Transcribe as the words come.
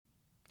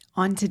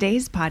On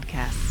today's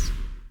podcast.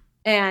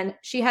 And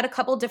she had a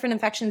couple different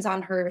infections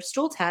on her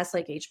stool test,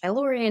 like H.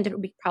 pylori,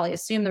 and we probably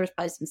assumed there was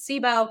probably some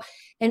SIBO.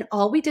 And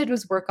all we did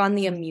was work on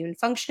the immune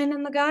function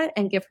in the gut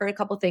and give her a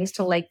couple things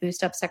to like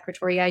boost up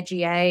secretory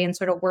IgA and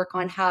sort of work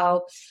on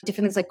how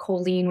different things like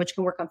choline, which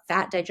can work on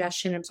fat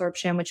digestion,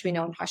 absorption, which we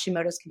know in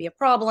Hashimoto's can be a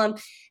problem.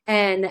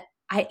 And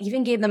I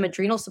even gave them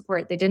adrenal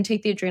support. They didn't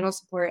take the adrenal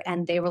support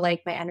and they were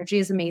like, my energy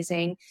is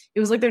amazing. It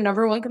was like their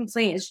number one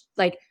complaint is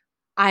like,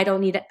 I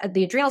don't need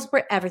the adrenal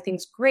support.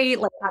 Everything's great.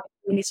 Like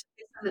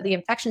the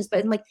infections,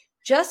 but like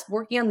just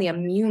working on the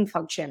immune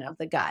function of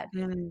the gut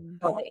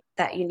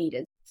that you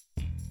needed.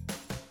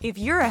 If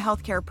you're a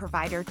healthcare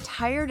provider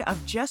tired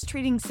of just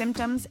treating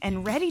symptoms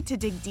and ready to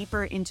dig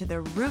deeper into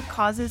the root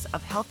causes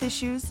of health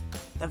issues,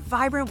 the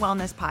Vibrant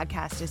Wellness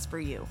Podcast is for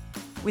you.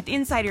 With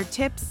insider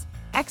tips,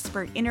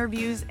 expert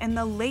interviews, and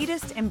the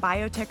latest in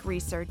biotech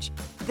research,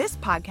 this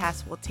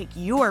podcast will take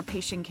your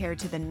patient care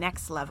to the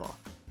next level.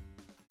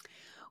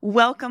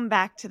 Welcome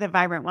back to the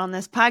Vibrant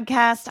Wellness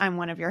Podcast. I'm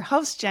one of your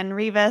hosts, Jen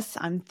Rivas.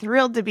 I'm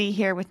thrilled to be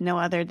here with no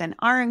other than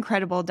our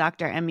incredible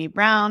Dr. Emmy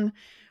Brown.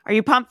 Are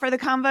you pumped for the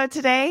convo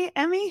today,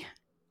 Emmy?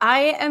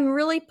 I am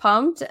really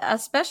pumped,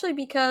 especially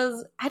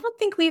because I don't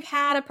think we've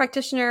had a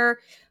practitioner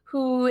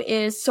who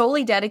is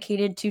solely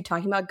dedicated to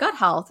talking about gut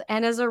health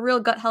and is a real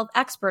gut health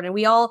expert. And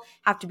we all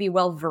have to be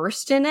well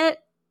versed in it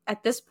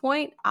at this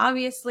point.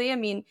 Obviously, I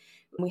mean,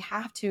 we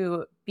have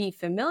to be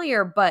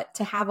familiar, but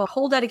to have a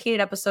whole dedicated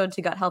episode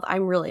to gut health,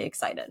 I'm really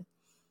excited.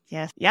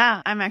 Yes.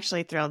 Yeah, I'm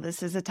actually thrilled.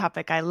 This is a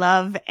topic I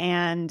love,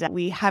 and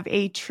we have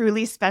a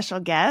truly special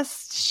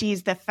guest.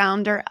 She's the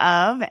founder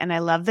of, and I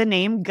love the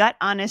name, Gut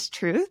Honest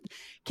Truth.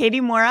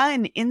 Katie Morra,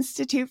 an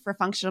Institute for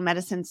Functional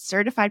Medicine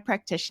certified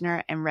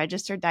practitioner and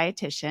registered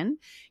dietitian.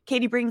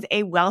 Katie brings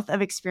a wealth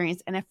of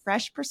experience and a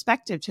fresh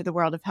perspective to the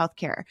world of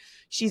healthcare.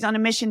 She's on a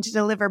mission to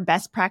deliver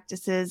best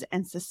practices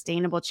and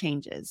sustainable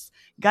changes.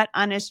 Gut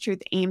Honest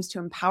Truth aims to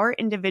empower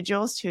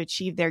individuals to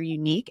achieve their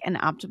unique and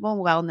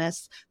optimal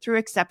wellness through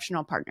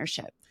exceptional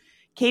partnership.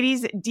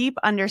 Katie's deep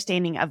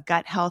understanding of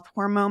gut health,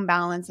 hormone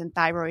balance, and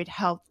thyroid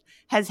health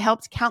has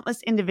helped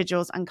countless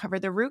individuals uncover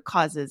the root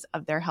causes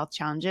of their health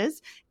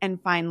challenges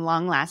and find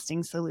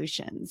long-lasting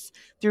solutions.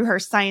 Through her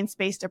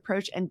science-based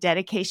approach and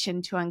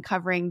dedication to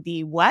uncovering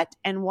the what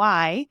and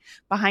why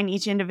behind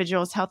each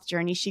individual's health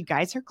journey, she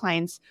guides her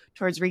clients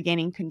towards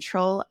regaining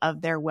control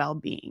of their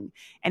well-being.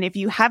 And if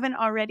you haven't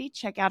already,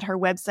 check out her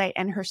website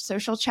and her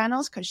social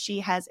channels because she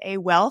has a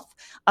wealth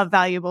of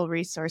valuable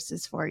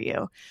resources for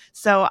you.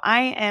 So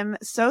I am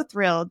so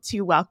thrilled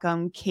to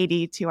welcome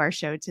Katie to our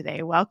show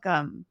today.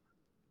 Welcome.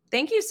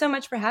 Thank you so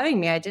much for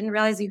having me. I didn't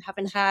realize you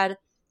haven't had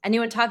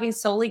anyone talking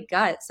solely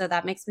gut, so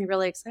that makes me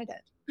really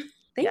excited.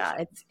 Thank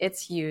you.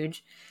 It's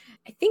huge.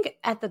 I think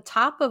at the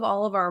top of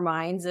all of our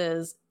minds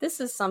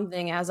this is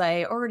something, as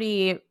I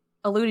already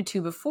alluded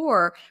to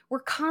before,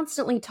 we're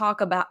constantly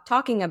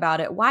talking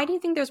about it. Why do you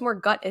think there's more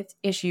gut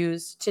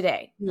issues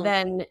today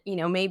than,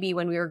 maybe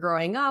when we were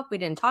growing up, we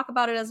didn't talk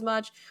about it as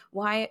much?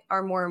 Why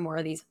are more and more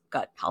of these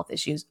gut health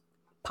issues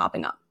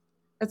popping up?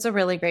 That's a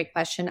really great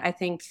question. I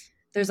think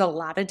there's a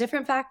lot of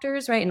different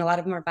factors, right? And a lot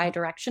of them are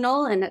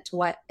bidirectional and to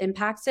what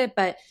impacts it.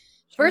 But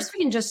first,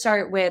 we can just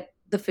start with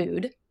the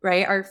food,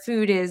 right? Our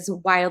food is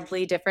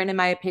wildly different, in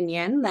my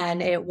opinion,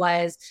 than it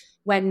was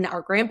when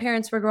our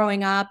grandparents were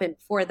growing up. And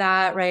before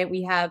that, right,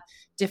 we have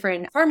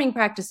different farming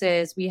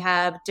practices. We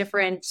have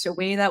different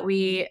way that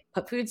we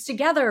put foods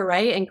together,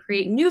 right? And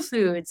create new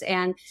foods.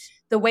 And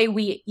the way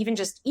we even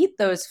just eat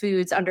those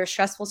foods under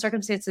stressful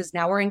circumstances.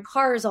 Now we're in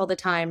cars all the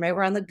time, right?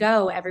 We're on the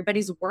go.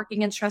 Everybody's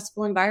working in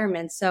stressful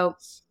environments. So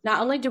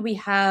not only do we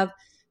have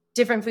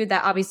different food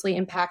that obviously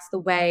impacts the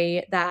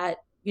way that,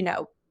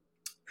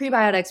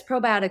 prebiotics,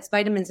 probiotics,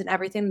 vitamins, and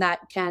everything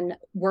that can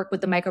work with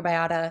the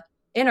microbiota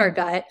in our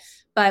gut,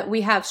 but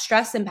we have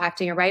stress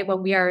impacting it, right?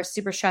 When we are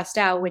super stressed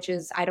out, which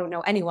is, I don't know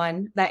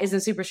anyone that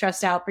isn't super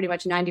stressed out pretty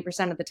much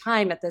 90% of the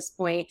time at this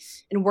point,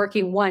 and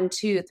working 1,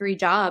 2, 3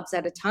 jobs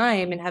at a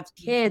time and have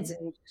kids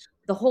and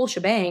the whole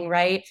shebang,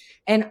 right?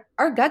 And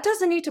our gut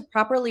doesn't need to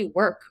properly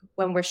work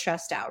when we're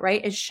stressed out,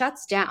 right? It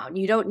shuts down.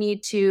 You don't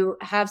need to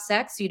have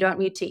sex. You don't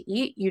need to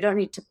eat. You don't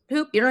need to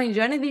poop. You don't need to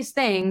do any of these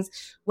things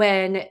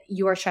when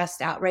you are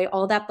stressed out, right?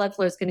 All that blood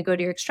flow is going to go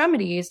to your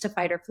extremities to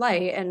fight or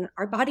flight. And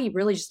our body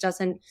really just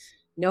doesn't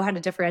know how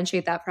to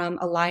differentiate that from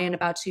a lion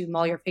about to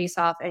maul your face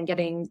off and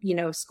getting,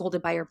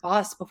 scolded by your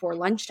boss before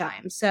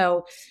lunchtime.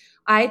 So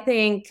I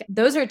think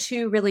those are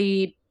two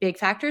really big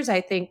factors.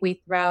 I think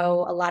we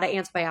throw a lot of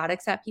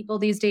antibiotics at people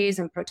these days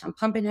and proton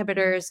pump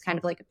inhibitors, kind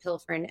of like a pill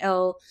for an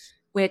ill,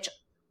 which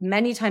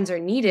many times are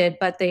needed,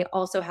 but they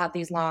also have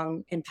these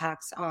long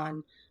impacts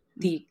on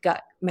the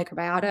gut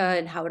microbiota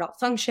and how it all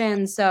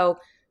functions. So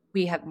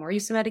we have more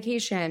use of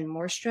medication,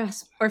 more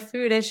stress, more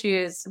food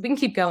issues. We can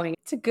keep going.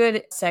 It's a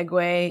good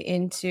segue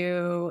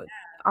into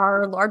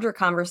our larger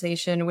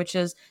conversation, which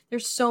is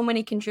there's so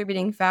many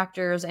contributing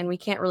factors and we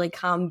can't really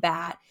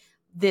combat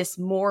this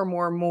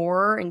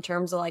more in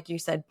terms of, like you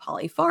said,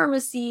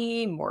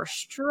 polypharmacy, more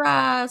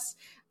stress,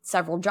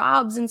 several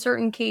jobs in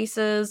certain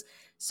cases.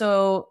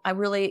 So I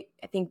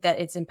think that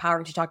it's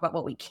empowering to talk about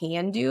what we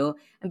can do.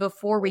 And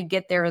before we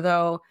get there,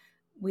 though,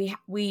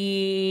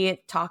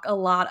 we talk a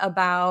lot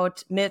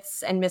about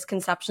myths and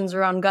misconceptions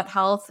around gut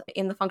health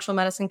in the functional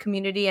medicine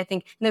community. I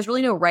think there's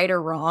really no right or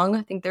wrong.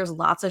 I think there's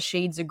lots of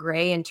shades of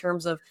gray in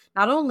terms of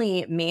not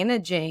only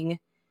managing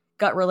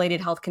gut-related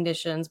health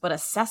conditions, but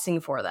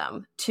assessing for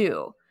them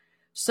too.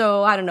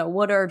 So I don't know,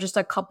 what are just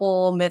a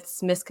couple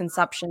myths,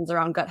 misconceptions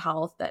around gut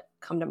health that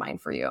come to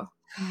mind for you?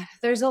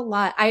 There's a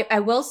lot.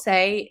 I will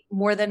say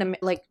more than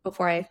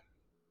before I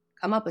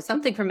come up with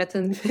something for myths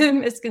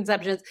and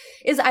misconceptions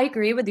is I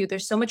agree with you.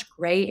 There's so much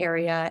gray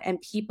area, and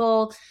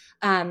people,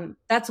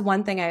 that's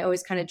one thing I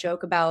always kind of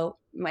joke about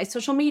my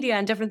social media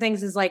and different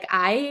things is like,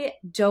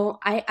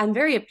 I'm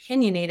very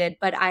opinionated,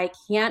 but I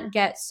can't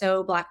get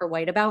so black or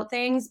white about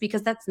things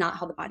because that's not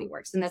how the body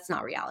works and that's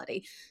not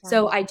reality. Right.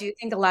 So I do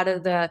think a lot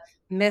of the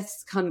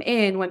myths come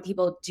in when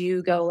people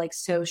do go like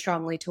so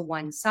strongly to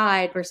one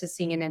side versus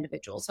seeing an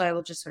individual. So I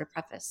will just sort of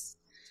preface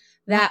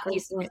that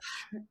piece of the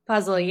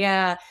puzzle.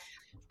 Yeah.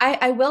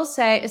 I will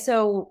say,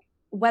 so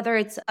whether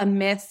it's a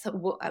myth,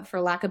 for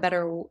lack of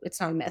better,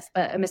 it's not a myth,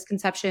 but a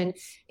misconception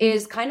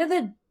is kind of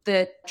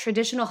the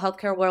traditional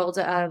healthcare world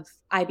of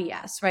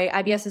IBS, right?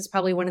 IBS is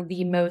probably one of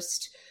the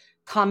most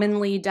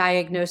commonly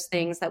diagnosed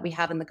things that we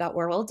have in the gut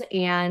world.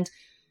 And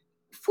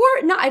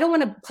I don't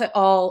want to put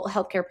all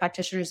healthcare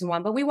practitioners in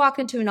one, but we walk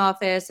into an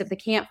office, if they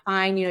can't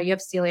find, you have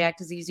celiac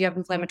disease, you have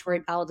inflammatory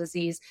bowel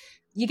disease,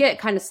 you get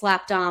kind of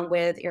slapped on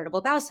with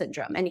irritable bowel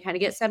syndrome and you kind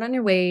of get set on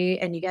your way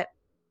and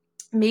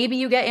maybe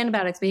you get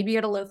antibiotics, maybe you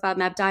get a low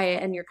FODMAP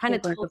diet and you're kind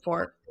of told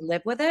to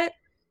live with it.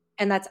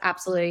 And that's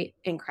absolutely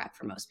incorrect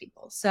for most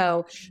people.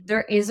 So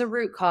there is a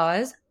root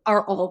cause.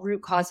 Are all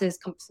root causes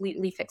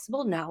completely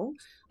fixable? No,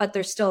 but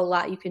there's still a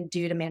lot you can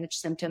do to manage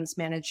symptoms,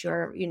 manage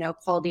your,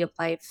 quality of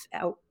life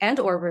and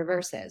or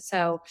reverse it.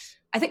 So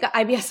I think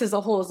IBS as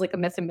a whole is like a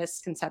myth and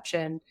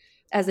misconception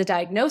as a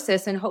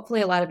diagnosis. And hopefully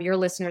a lot of your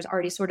listeners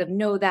already sort of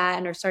know that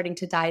and are starting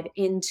to dive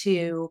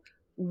into,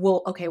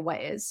 well, okay,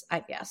 what is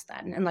IBS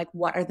then? And like,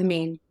 what are the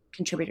main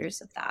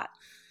contributors of that?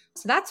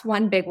 So that's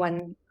one big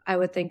one I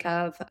would think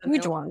of.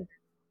 Huge one.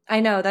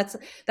 I know that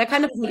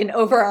kind of like an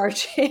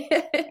overarching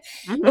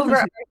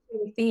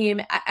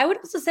theme. I would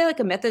also say like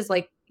a myth is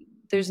like,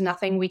 there's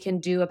nothing we can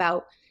do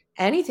about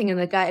anything in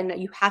the gut and that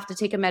you have to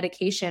take a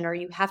medication or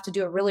you have to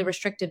do a really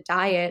restrictive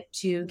diet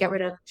to get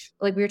rid of,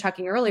 like we were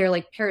talking earlier,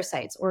 like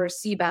parasites or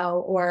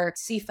SIBO or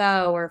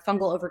CFO or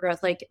fungal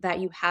overgrowth, like that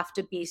you have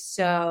to be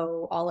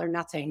so all or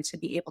nothing to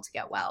be able to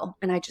get well.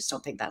 And I just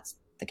don't think that's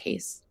the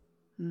case.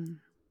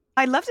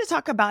 I'd love to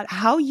talk about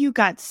how you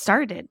got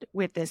started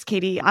with this,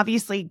 Katie.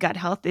 Obviously, gut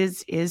health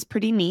is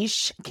pretty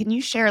niche. Can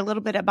you share a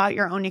little bit about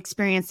your own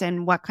experience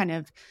and what kind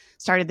of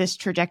started this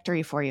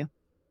trajectory for you?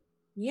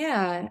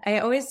 Yeah, I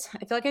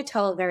feel like I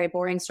tell a very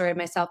boring story of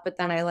myself, but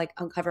then I like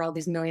uncover all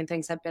these million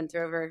things I've been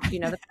through over,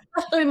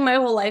 my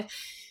whole life.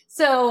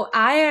 So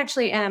I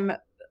actually am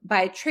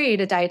by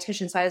trade a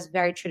dietitian. So I was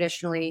very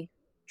traditionally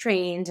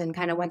trained and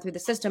kind of went through the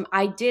system.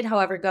 I did,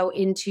 however, go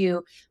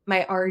into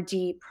my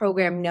RD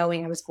program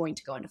knowing I was going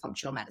to go into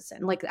functional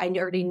medicine. Like I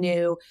already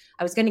knew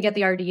I was going to get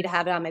the RD to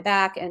have it on my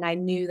back. And I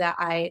knew that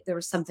there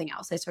was something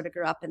else. I sort of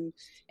grew up in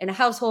a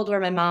household where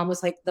my mom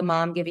was like the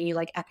mom giving you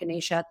like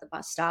echinacea at the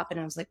bus stop. And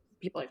I was like,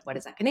 people are like, what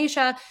is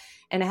echinacea?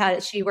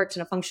 And she worked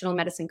in a functional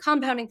medicine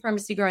compounding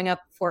pharmacy growing up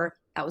before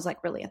that was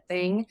like really a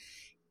thing.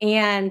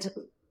 And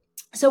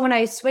so when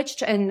I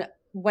switched and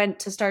went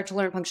to start to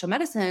learn functional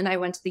medicine, I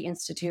went to the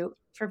Institute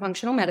for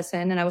Functional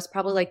Medicine. And I was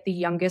probably like the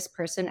youngest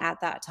person at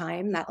that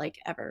time that like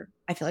ever,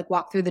 I feel like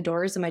walked through the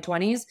doors in my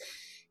 20s.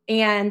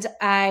 And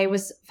I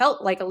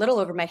felt like a little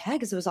over my head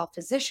because it was all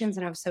physicians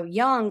and I was so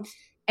young.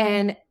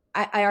 And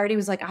I already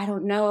was like, I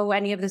don't know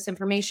any of this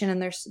information.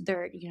 And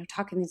they're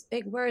talking these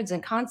big words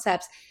and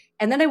concepts.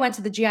 And then I went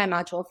to the GI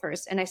module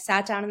first and I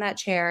sat down in that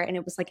chair and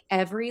it was like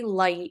every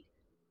light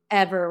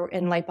ever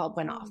and light bulb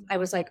went off. I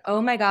was like,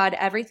 oh my God,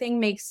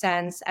 everything makes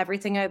sense.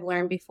 Everything I've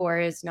learned before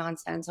is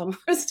nonsense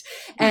almost.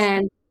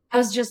 And I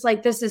was just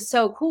like, this is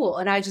so cool.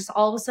 And I just,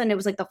 all of a sudden, it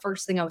was like the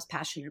first thing I was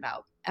passionate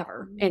about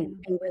ever. And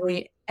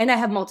I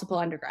have multiple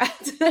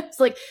undergrads. It's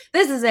like,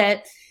 this is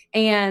it.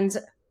 And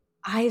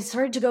I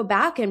started to go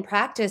back and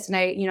practice. And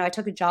I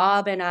took a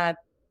job in an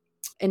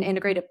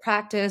integrative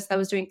practice that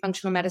was doing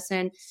functional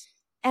medicine.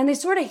 And they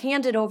sort of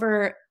handed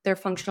over their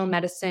functional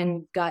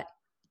medicine gut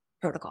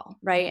protocol,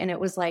 right? And it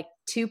was like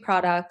 2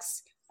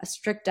 products, a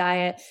strict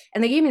diet.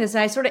 And they gave me this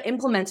and I sort of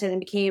implemented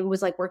and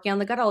was like working on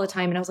the gut all the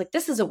time. And I was like,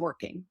 this isn't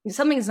working.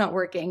 Something's not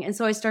working. And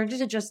so I started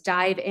to just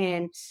dive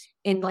in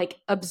and like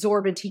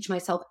absorb and teach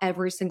myself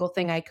every single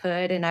thing I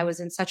could. And I was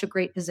in such a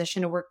great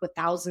position to work with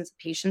thousands of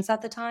patients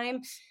at the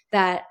time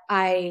that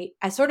I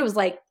sort of was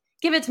like,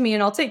 give it to me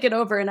and I'll take it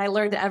over. And I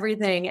learned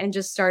everything and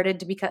just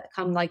started to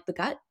become like the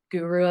gut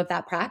guru of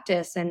that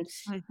practice. And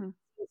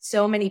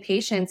so many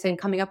patients and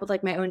coming up with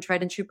like my own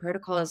tried and true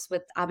protocols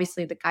with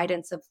obviously the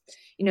guidance of,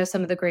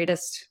 some of the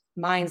greatest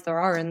minds there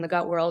are in the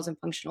gut world and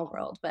functional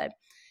world. But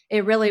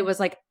it really was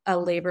like a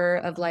labor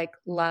of like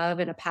love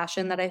and a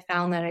passion that I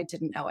found that I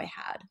didn't know I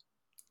had.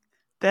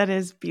 That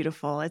is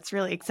beautiful. It's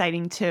really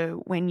exciting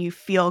to when you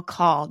feel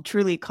called,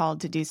 truly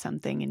called to do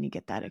something and you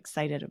get that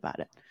excited about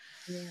it.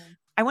 Yeah.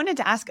 I wanted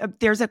to ask,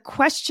 there's a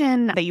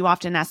question that you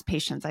often ask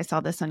patients. I saw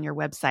this on your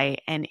website,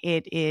 and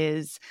it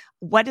is,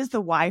 what is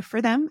the why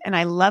for them? And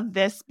I love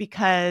this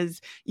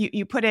because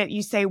you put it,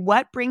 you say,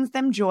 what brings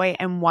them joy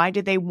and why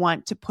do they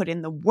want to put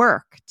in the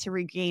work to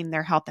regain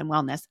their health and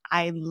wellness?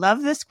 I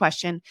love this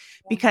question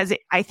because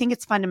I think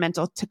it's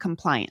fundamental to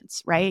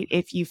compliance, right?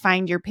 If you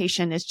find your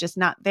patient is just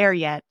not there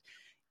yet,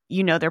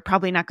 they're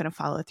probably not going to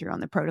follow through on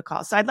the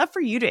protocol. So I'd love for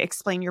you to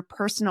explain your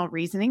personal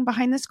reasoning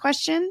behind this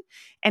question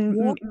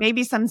and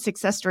maybe some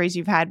success stories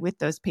you've had with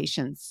those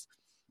patients.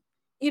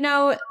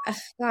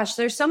 Gosh,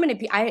 there's so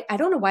many. I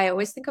don't know why I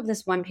always think of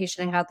this one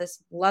patient. I had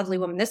this lovely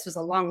woman. This was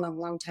a long, long,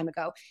 long time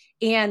ago.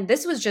 And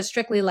this was just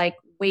strictly like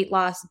weight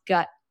loss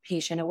gut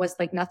patient. It was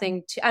like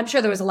nothing I'm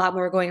sure there was a lot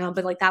more going on,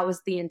 but like that was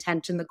the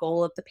intent and the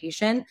goal of the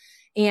patient.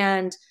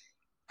 And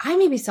I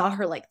maybe saw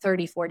her like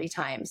 30, 40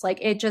 times. Like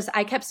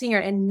I kept seeing her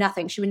and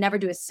nothing. She would never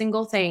do a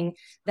single thing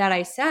that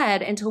I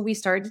said until we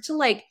started to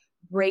like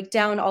break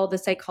down all the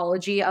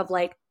psychology of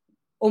like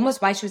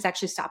almost why she was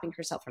actually stopping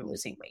herself from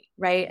losing weight.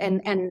 Right.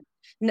 And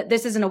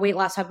this isn't a weight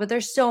loss hub, but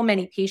there's so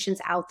many patients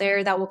out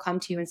there that will come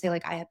to you and say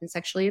like, I have been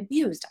sexually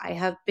abused. I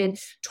have been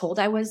told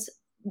I was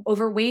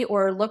overweight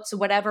or looked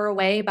whatever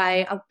way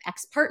by an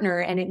ex-partner.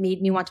 And it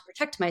made me want to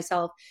protect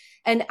myself.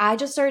 And I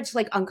just started to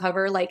like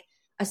uncover like,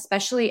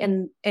 especially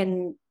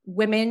in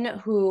women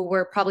who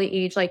were probably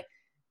age like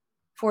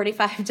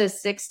 45 to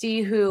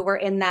 60, who were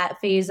in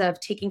that phase of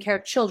taking care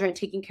of children,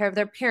 taking care of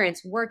their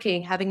parents,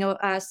 working, having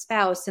a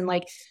spouse, and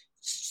like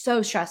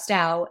so stressed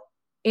out.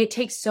 It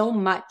takes so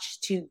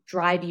much to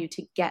drive you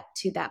to get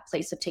to that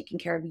place of taking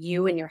care of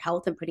you and your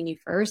health and putting you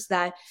first,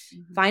 that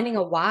finding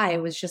a why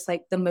was just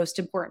like the most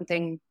important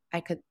thing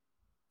I could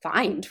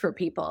find for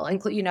people,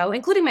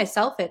 including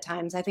myself at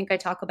times. I think I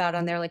talk about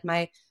on there, like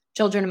my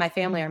children and my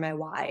family are my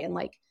why, and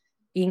like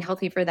being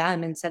healthy for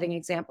them and setting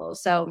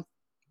examples. So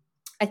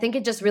I think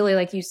it just really,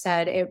 like you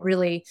said, it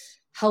really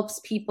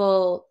helps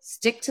people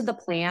stick to the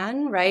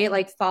plan, right?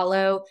 Like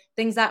follow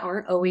things that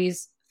aren't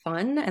always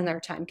fun and they're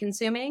time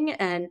consuming,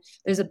 and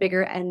there's a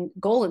bigger end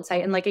goal in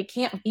sight. And like, it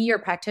can't be your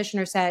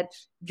practitioner said,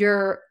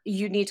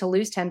 you need to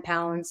lose 10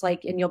 pounds,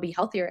 like, and you'll be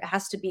healthier. It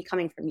has to be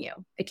coming from you.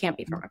 It can't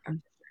be from a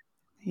practitioner.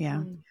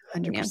 Yeah.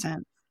 100%.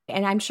 Yeah.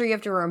 And I'm sure you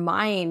have to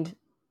remind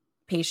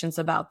patients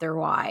about their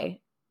why,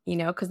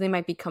 because they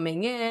might be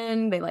coming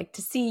in, they like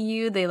to see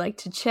you, they like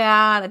to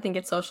chat. I think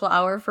it's social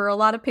hour for a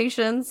lot of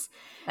patients,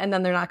 and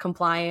then they're not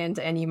compliant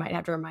and you might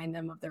have to remind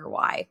them of their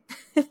why.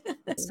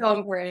 So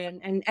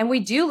important. And we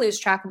do lose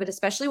track of it,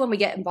 especially when we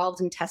get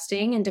involved in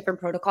testing and different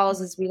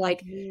protocols, as we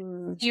like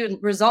do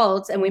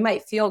results and we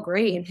might feel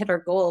great and hit our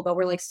goal, but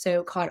we're like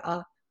so caught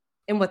up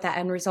in what that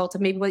end result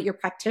of maybe what your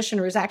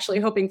practitioner is actually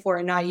hoping for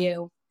and not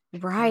you.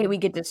 Right. We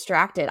get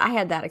distracted. I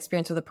had that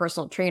experience with a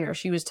personal trainer.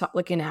 She was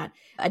looking at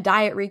a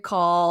diet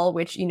recall,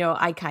 which,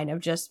 I kind of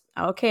just,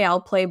 okay,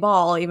 I'll play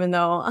ball, even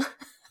though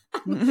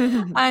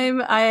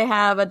I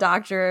have a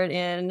doctorate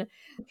in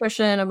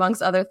nutrition,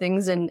 amongst other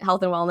things, in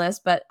health and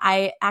wellness. But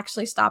I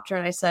actually stopped her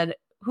and I said,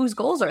 whose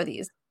goals are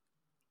these?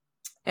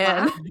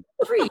 And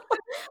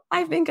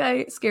I think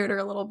I scared her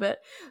a little bit,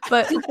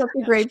 but it's such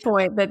a great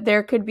point that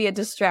there could be a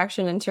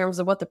distraction in terms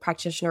of what the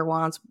practitioner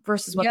wants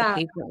versus what the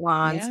patient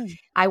wants. Yeah.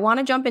 I want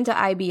to jump into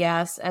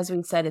IBS. As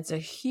we said, it's a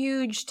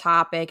huge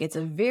topic. It's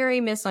a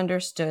very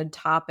misunderstood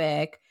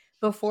topic.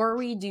 Before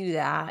we do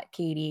that,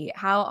 Katie,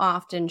 how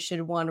often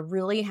should one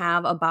really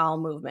have a bowel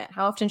movement?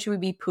 How often should we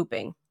be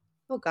pooping?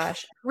 Oh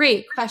gosh,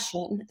 great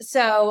question.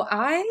 So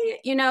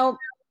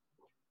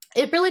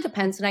it really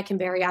depends, and I can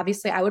vary.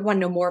 Obviously, I would want to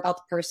know more about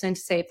the person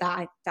to say if that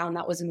I found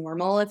that was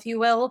normal, if you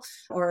will,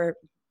 or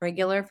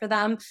regular for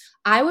them.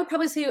 I would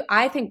probably say,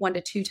 I think 1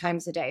 to 2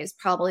 times a day is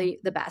probably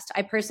the best.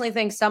 I personally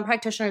think some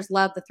practitioners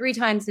love the 3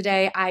 times a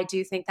day. I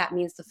do think that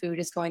means the food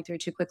is going through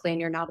too quickly and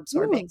you're not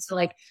absorbing. So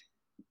like,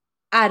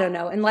 I don't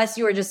know, unless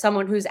you are just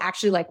someone who's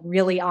actually like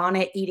really on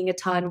it, eating a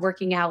ton,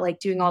 working out, like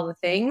doing all the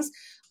things,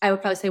 I would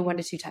probably say 1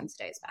 to 2 times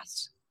a day is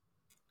best.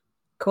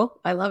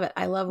 Cool. I love it.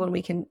 I love when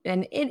we can,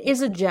 and it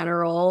is a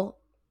general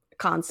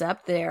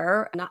concept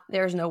there.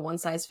 There's no one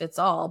size fits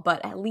all,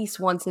 but at least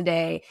once a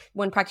day,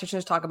 when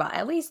practitioners talk about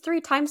at least 3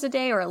 times a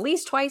day or at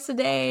least twice a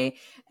day,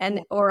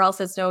 or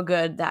else it's no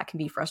good, that can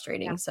be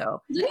frustrating. Yeah.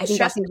 So I think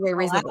that's very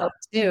reasonable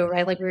too,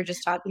 right? Like we were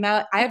just talking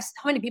about, I have so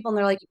many people and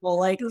they're like, well,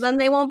 like then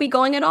they won't be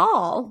going at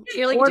all.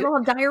 You're like, or they'll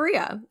have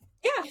diarrhea.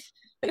 Yeah.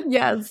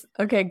 Yes.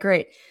 Okay,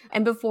 great.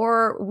 And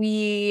before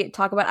we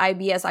talk about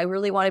IBS, I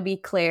really want to be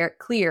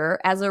clear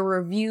as a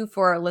review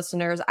for our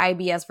listeners,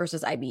 IBS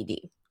versus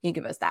IBD. Can you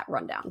give us that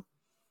rundown?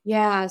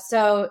 Yeah.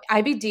 So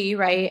IBD,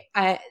 right?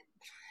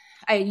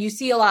 You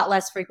see a lot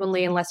less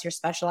frequently unless you're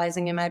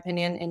specializing, in my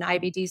opinion, in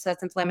IBD. So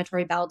that's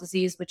inflammatory bowel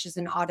disease, which is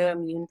an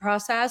autoimmune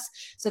process.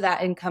 So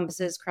that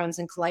encompasses Crohn's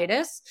and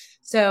colitis.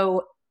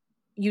 So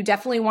you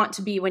definitely want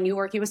to be, when you're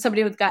working with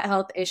somebody with gut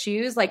health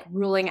issues, like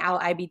ruling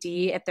out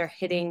IBD if they're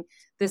hitting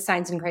the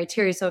signs and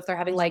criteria. So if they're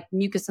having like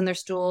mucus in their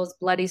stools,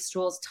 bloody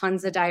stools,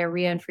 tons of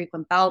diarrhea and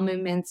frequent bowel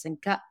movements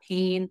and gut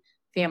pain,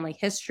 family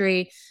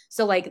history.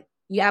 So like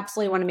you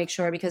absolutely want to make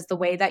sure, because the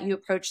way that you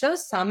approach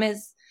those,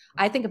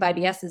 I think of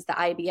IBS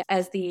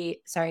as the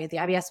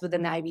IBS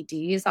within the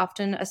IBD is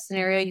often a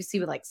scenario you see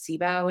with like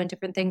SIBO and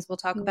different things we'll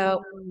talk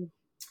about.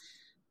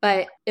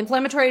 But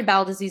inflammatory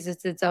bowel disease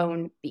is its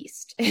own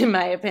beast, in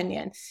my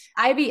opinion.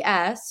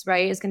 IBS,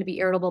 right, is going to be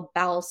irritable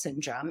bowel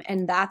syndrome.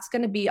 And that's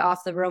going to be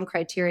off the Rome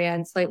criteria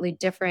and slightly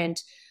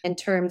different in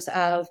terms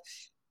of,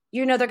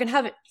 they're going to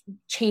have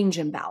change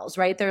in bowels,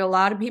 right? There are a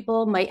lot of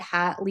people might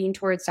lean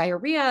towards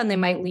diarrhea and they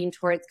might lean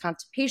towards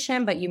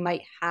constipation, but you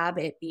might have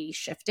it be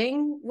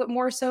shifting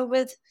more so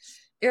with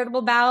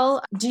irritable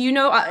bowel. Do you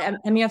know, I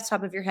mean, off the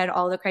top of your head,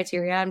 all the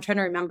criteria? I'm trying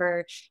to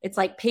remember. It's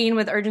like pain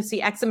with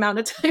urgency X amount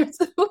of times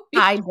a week.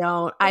 I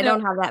don't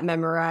have that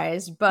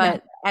memorized,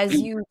 but as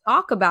you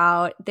talk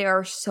about, there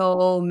are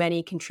so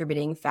many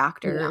contributing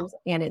factors,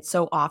 and it's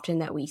so often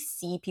that we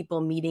see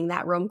people meeting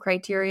that Rome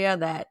criteria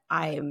that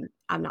I'm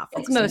not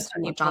focusing most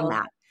much on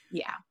that.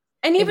 Yeah.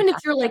 And even if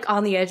you're like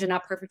on the edge and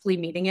not perfectly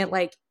meeting it,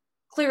 like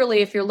clearly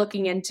if you're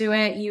looking into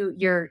it,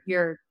 you're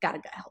got a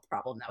gut health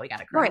problem that we got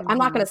to correct. Right. I'm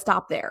not going to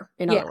stop there,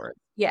 in other words.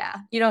 Yeah.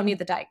 You don't need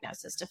the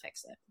diagnosis to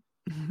fix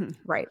it.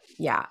 Right.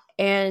 Yeah.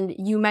 And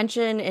you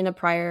mentioned in a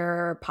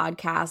prior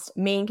podcast,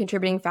 main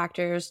contributing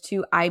factors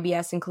to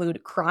IBS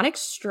include chronic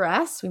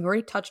stress. We've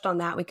already touched on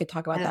that. We could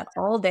talk about that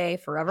all day,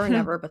 forever and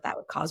ever, but that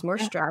would cause more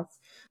stress.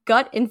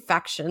 Gut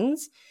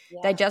infections,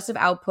 digestive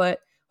output,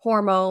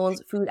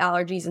 hormones, food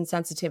allergies, and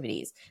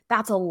sensitivities.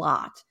 That's a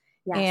lot.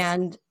 Yes.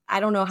 And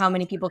I don't know how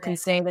many people can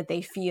say that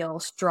they feel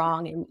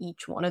strong in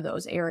each one of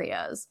those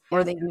areas,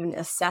 or they've even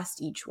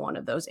assessed each one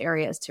of those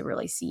areas to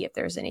really see if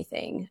there's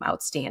anything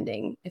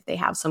outstanding, if they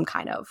have some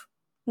kind of,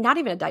 not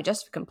even a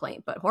digestive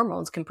complaint, but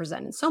hormones can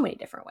present in so many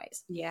different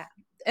ways. Yeah.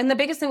 And the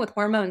biggest thing with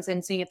hormones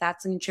and seeing if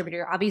that's an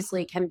contributor,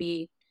 obviously can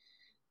be,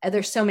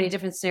 there's so many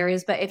different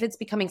scenarios, but if it's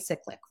becoming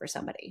cyclic for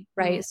somebody,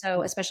 right? Mm-hmm.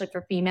 So especially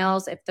for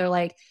females, if they're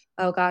like,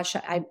 oh gosh,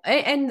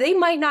 and they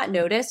might not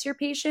notice your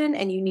patient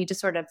and you need to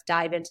sort of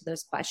dive into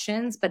those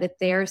questions. But if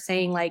they're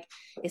saying like,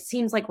 it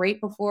seems like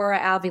right before I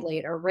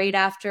ovulate or right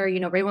after,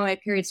 right when my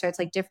period starts,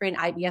 like different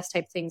IBS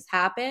type things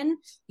happen,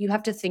 you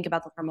have to think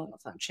about the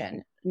hormonal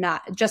function,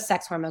 not just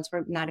sex hormones.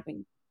 We're not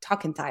even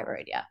talking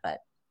thyroid yet, but.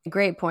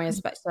 Great point.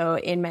 So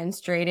in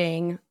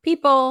menstruating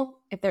people,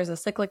 if there's a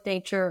cyclic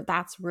nature,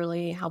 that's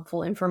really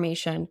helpful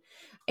information.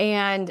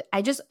 And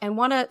I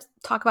want to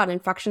talk about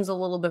infections a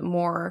little bit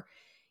more.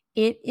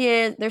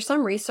 There's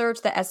some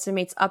research that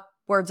estimates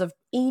upwards of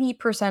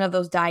 80% of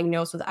those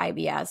diagnosed with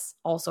IBS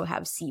also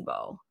have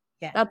SIBO.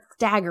 Yeah. That's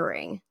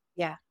staggering.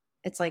 Yeah.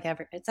 It's like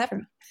it's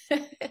everyone.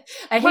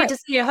 I hate to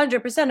say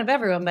 100% of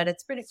everyone, but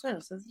it's pretty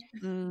close.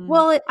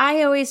 Well,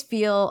 I always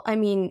feel,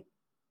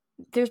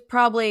 there's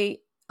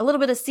probably a little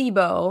bit of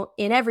SIBO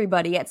in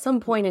everybody at some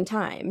point in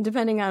time,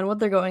 depending on what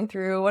they're going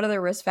through, what are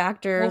their risk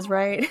factors,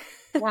 right?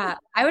 Yeah,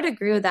 I would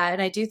agree with that.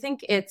 And I do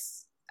think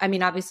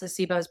obviously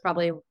SIBO is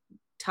probably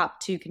top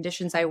 2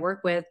 conditions I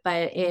work with,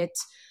 but it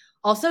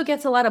also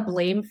gets a lot of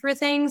blame for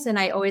things. And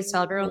I always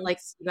tell everyone like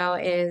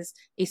SIBO is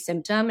a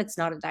symptom. It's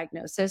not a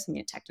diagnosis.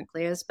 It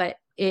technically is, but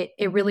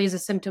it really is a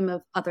symptom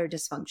of other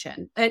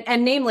dysfunction.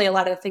 And namely a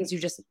lot of the things you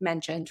just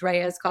mentioned,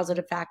 right? As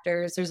causative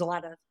factors, there's a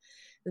lot of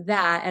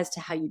that as to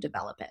how you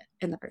develop it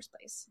in the first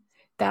place.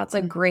 That's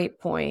a great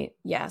point.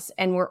 Yes.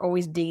 And we're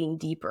always digging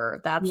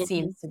deeper. That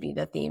seems to be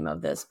the theme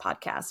of this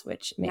podcast,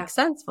 which makes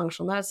sense.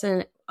 Functional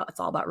medicine, it's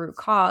all about root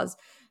cause.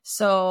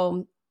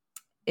 So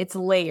it's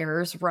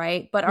layers,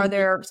 right? But are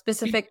there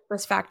specific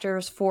risk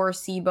factors for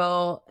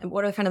SIBO? And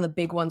what are kind of the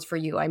big ones for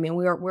you?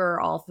 We're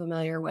all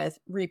familiar with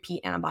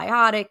repeat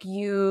antibiotic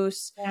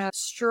use,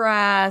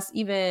 stress,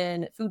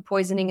 even food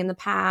poisoning in the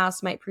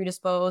past might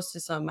predispose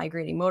to some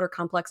migrating motor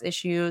complex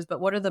issues.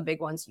 But what are the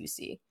big ones you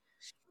see?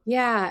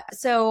 Yeah.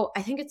 So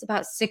I think it's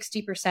about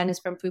 60% is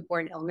from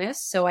foodborne illness.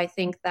 So I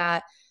think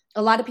that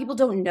a lot of people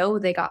don't know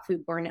they got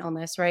foodborne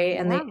illness, right?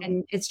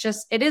 And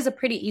it is a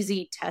pretty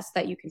easy test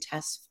that you can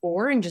test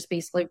for and just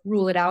basically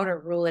rule it out or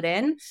rule it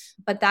in.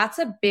 But that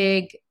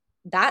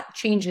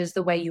changes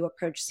the way you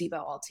approach SIBO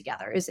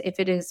altogether, is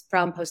if it is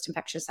from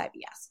post-infectious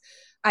IBS.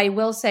 I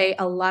will say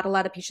a lot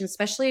of patients,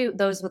 especially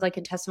those with like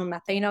intestinal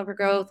methane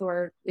overgrowth,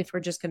 or if we're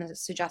just going to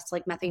suggest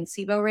like methane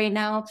SIBO right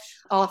now,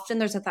 often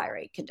there's a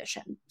thyroid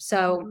condition.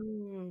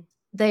 So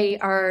they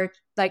are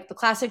like the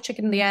classic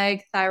chicken and the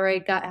egg,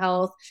 thyroid, gut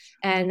health.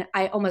 And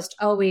I almost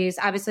always,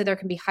 obviously there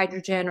can be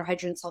hydrogen or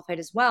hydrogen sulfide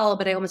as well,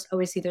 but I almost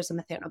always see there's a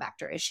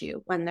methanobacter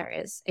issue when there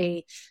is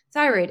a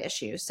thyroid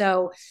issue.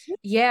 So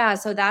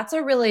so that's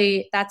a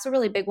really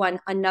big one.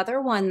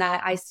 Another one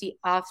that I see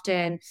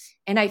often,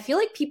 and I feel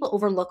like people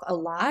overlook a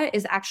lot,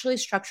 is actually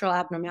structural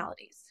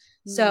abnormalities.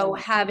 So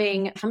how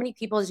many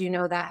people, as you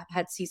know, that have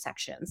had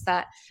C-sections,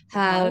 that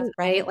have,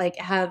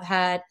 have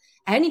had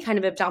any kind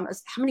of abdominal,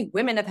 how many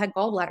women have had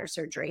gallbladder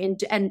surgery?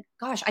 And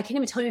gosh, I can't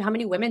even tell you how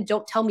many women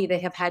don't tell me they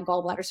have had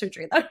gallbladder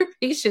surgery that are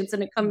patients,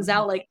 and it comes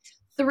out like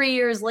 3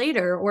 years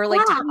later, or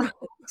like 10 years.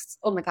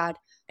 Oh my God.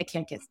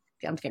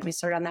 don't get me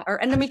started on that. Or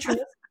endometriosis,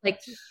 like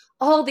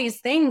all these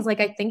things. Like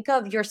I think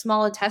of your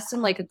small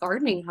intestine like a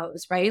gardening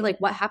hose, right? Like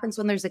what happens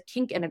when there's a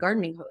kink in a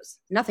gardening hose?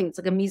 Nothing. It's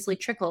like a measly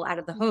trickle out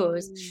of the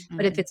hose. Mm-hmm.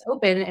 But if it's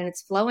open and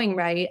it's flowing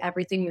right,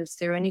 everything moves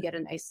through and you get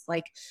a nice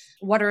like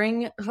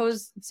watering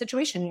hose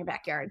situation in your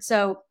backyard.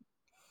 So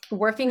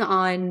working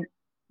on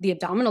the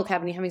abdominal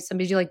cavity, having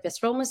somebody do like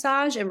visceral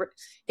massage. And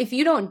if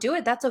you don't do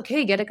it, that's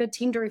okay. Get a good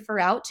team to refer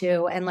out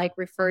to and like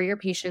refer your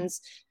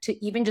patients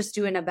to even just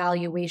do an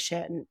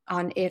evaluation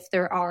on if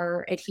there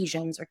are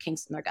adhesions or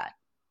kinks in their gut.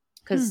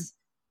 Because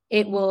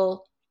it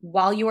will,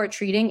 while you are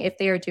treating, if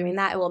they are doing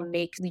that, it will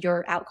make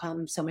your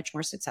outcome so much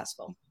more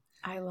successful.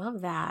 I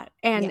love that.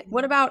 And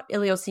what about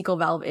ileocecal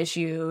valve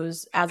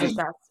issues as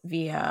assessed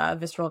via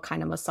visceral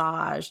kind of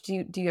massage?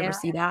 Do you ever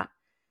see that?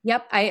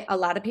 Yep. A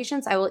lot of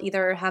patients, I will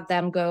either have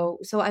them go,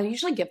 so I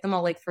usually give them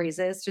all like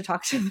phrases to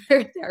talk to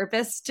their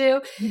therapist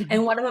too.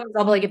 And one of them is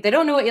I'll be like, if they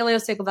don't know what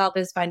ileocecal valve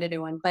is, find a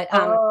new one. But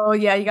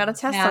you got to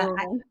test them.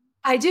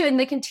 I do. And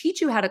they can teach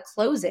you how to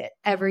close it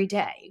every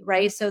day,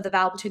 right? So the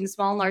valve between the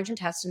small and large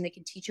intestine, they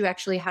can teach you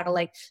actually how to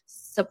like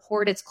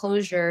support its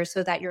closure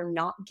so that you're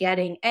not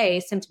getting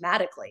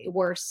symptomatically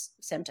worse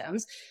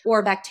symptoms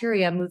or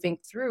bacteria moving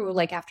through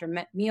like after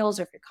meals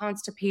or if you're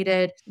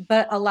constipated.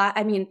 But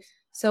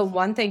so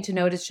one thing to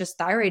note is just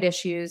thyroid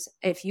issues.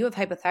 If you have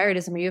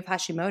hypothyroidism or you have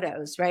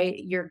Hashimoto's, right,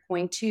 you're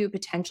going to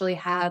potentially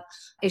have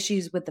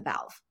issues with the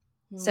valve.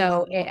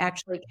 So it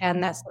actually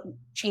can, that's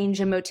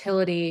change in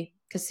motility,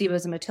 because SIBO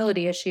is a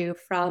motility issue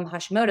from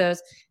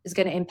Hashimoto's, is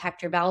going to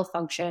impact your valve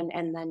function,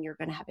 and then you're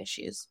going to have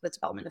issues with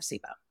development of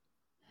SIBO.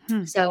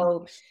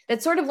 So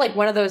it's sort of like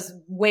one of those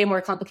way more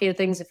complicated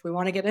things if we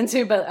want to get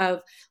into, but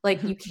of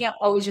like, you can't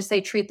always just say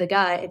treat the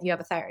gut if you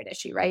have a thyroid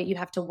issue, right? You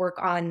have to work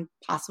on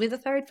possibly the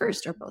thyroid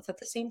first or both at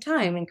the same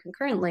time and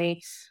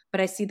concurrently.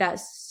 But I see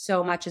that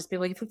so much as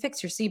people like, if we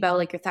fix your SIBO,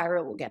 like your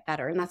thyroid will get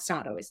better. And that's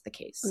not always the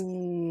case.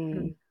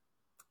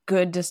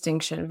 Good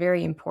distinction.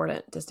 Very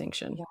important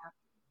distinction.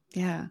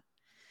 Yeah.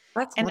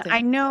 And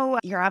I know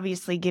you're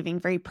obviously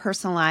giving very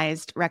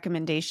personalized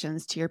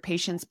recommendations to your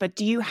patients, but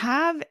do you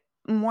have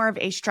more of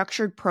a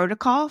structured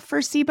protocol for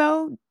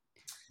SIBO,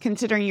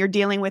 considering you're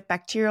dealing with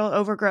bacterial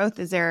overgrowth?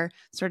 Is there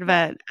sort of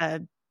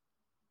a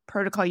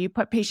protocol you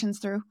put patients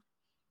through?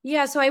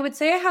 Yeah. So I would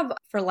say I have,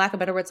 for lack of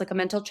better words, like a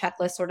mental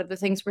checklist, sort of the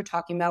things we're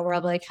talking about, where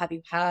I'll be like,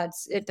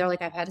 if they're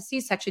like, I've had a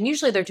C-section,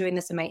 usually they're doing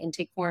this in my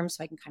intake form.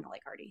 So I can kind of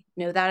like already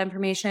know that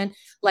information,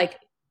 like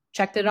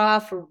checked it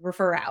off,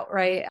 refer out,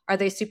 right? Are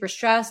they super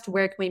stressed?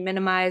 Where can we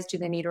minimize? Do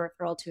they need a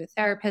referral to a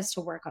therapist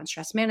to work on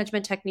stress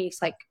management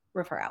techniques? Like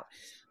refer out.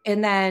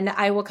 And then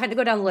I will kind of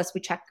go down the list. We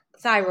check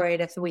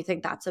thyroid if we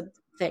think that's a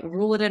thing,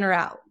 rule it in or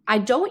out. I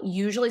don't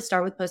usually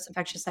start with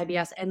post-infectious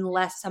IBS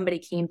unless somebody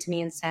came to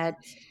me and said,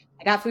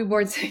 I got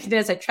foodborne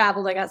sickness, I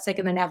traveled, I got sick,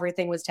 and then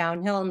everything was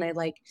downhill. And they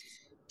like,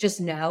 just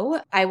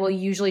know. I will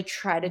usually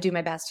try to do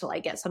my best to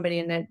like get somebody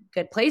in a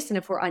good place. And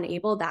if we're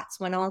unable, that's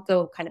when I'll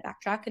go kind of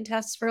backtrack and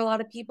test for a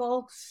lot of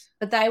people.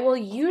 But I will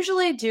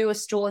usually do a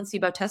stool and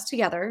SIBO test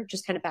together,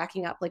 just kind of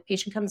backing up. Like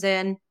patient comes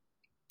in,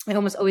 I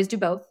almost always do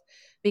both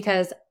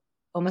because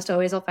almost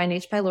always I'll find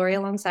H. pylori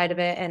alongside of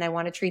it. And I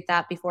want to treat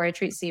that before I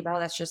treat SIBO.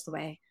 That's just the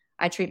way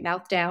I treat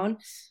mouth down.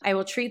 I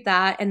will treat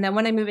that. And then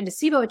when I move into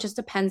SIBO, it just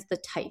depends the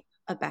type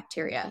of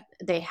bacteria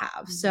they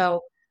have.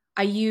 So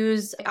I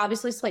use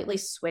obviously slightly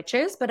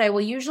switches, but I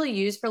will usually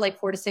use for like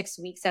 4 to 6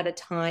 weeks at a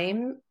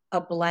time,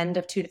 a blend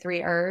of 2 to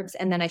 3 herbs.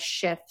 And then I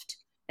shift,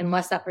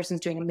 unless that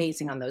person's doing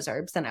amazing on those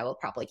herbs, then I will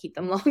probably keep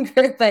them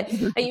longer. But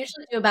I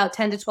usually do about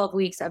 10 to 12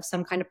 weeks of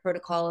some kind of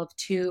protocol of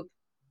 2,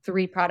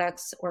 3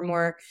 products or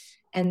more.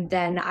 And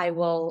then I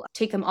will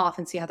take them off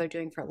and see how they're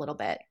doing for a little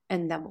bit.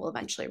 And then we'll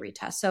eventually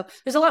retest. So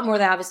there's a lot more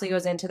that obviously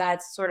goes into that.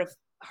 It's sort of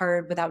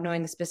hard without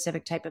knowing the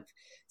specific type of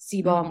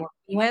SIBO I'm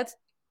working with.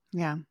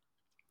 Yeah.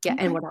 Yeah.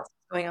 Okay. And what else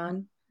is going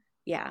on?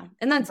 Yeah.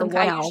 And then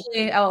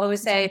I'll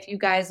always say, if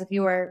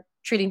you are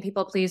treating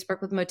people, please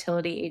work with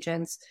motility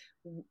agents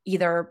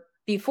either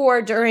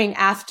before, during,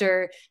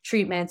 after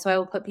treatment. So I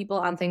will put people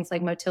on things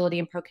like motility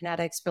and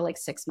prokinetics for like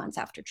 6 months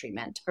after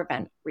treatment to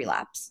prevent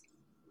relapse.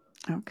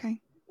 Okay.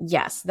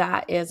 Yes,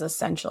 that is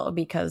essential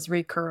because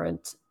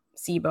recurrent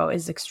SIBO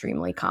is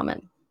extremely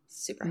common.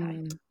 Super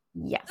high.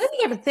 Yes. I think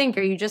you ever think,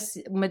 are you just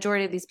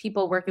majority of these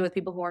people working with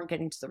people who aren't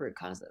getting to the root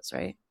causes,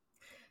 right?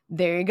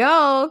 There you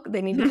go.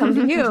 They need to come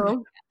to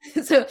you.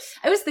 So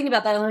I was thinking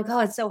about that. I'm like, oh,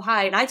 it's so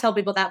high. And I tell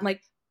people that. I'm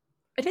like,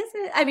 it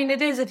isn't. I mean,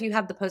 it is if you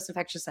have the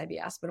post-infectious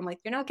IBS, but I'm like,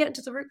 you're not getting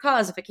to the root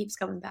cause if it keeps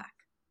coming back.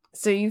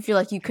 So you feel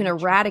like you can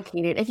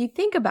eradicate it. If you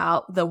think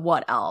about the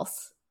what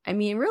else, I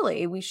mean,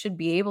 really, we should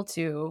be able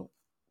to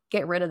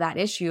get rid of that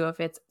issue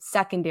if it's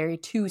secondary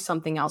to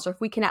something else, or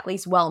if we can at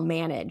least well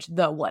manage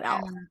the what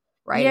else,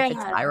 right? Yeah. If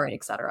it's thyroid,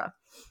 et cetera.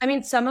 I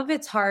mean, some of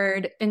it's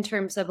hard in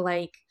terms of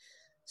like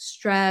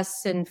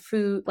stress and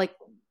food, like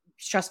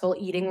stressful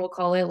eating, we'll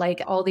call it,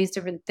 like all these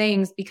different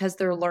things, because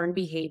they're learned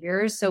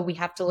behaviors. So we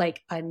have to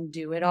like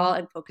undo it all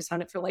and focus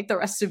on it for like the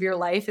rest of your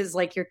life, is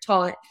like you're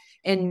taught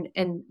and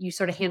you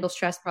sort of handle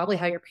stress probably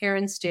how your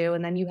parents do.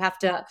 And then you have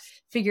to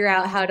figure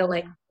out how to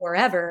like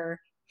forever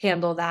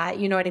handle that,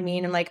 you know what I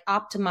mean? And like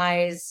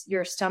optimize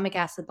your stomach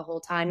acid the whole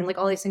time and like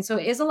all these things. So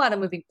it is a lot of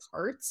moving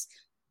parts,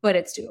 but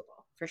it's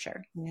doable for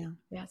sure. Yeah.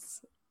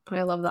 Yes.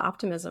 I love the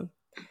optimism.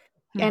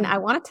 And I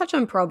want to touch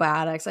on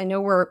probiotics. I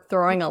know we're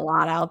throwing a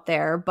lot out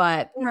there,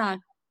 but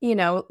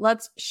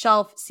let's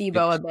shelf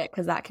SIBO a bit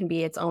because that can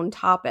be its own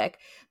topic.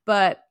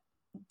 But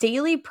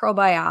daily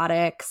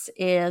probiotics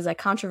is a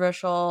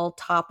controversial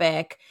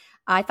topic.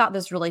 I thought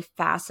this really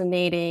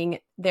fascinating.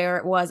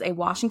 There was a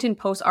Washington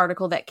Post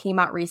article that came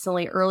out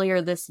recently,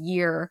 earlier this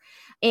year,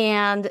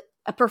 and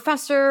a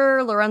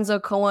Professor Lorenzo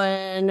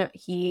Cohen,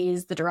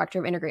 he's the director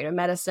of integrative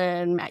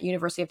medicine at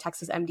University of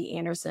Texas MD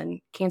Anderson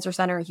Cancer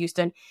Center in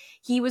Houston.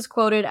 He was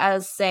quoted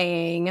as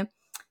saying,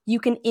 "You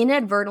can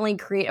inadvertently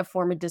create a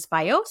form of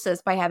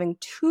dysbiosis by having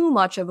too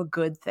much of a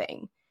good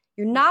thing.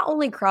 You're not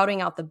only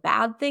crowding out the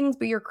bad things,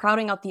 but you're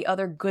crowding out the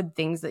other good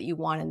things that you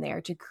want in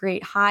there to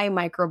create high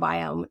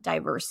microbiome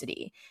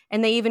diversity."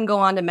 And they even go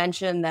on to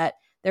mention that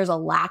there's a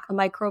lack of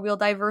microbial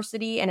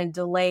diversity and a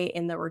delay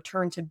in the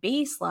return to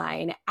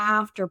baseline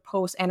after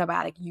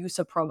post-antibiotic use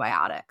of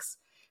probiotics.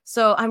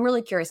 So I'm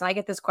really curious, and I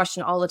get this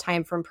question all the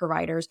time from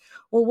providers.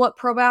 Well, what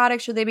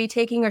probiotics should they be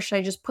taking, or should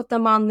I just put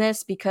them on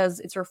this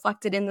because it's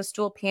reflected in the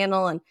stool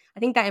panel? And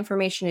I think that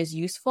information is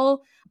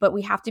useful, but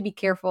we have to be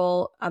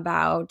careful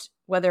about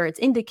whether it's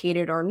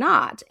indicated or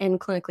not and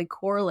clinically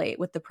correlate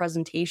with the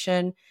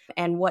presentation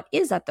and what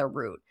is at the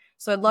root.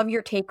 So I'd love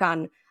your take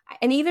on,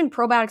 and even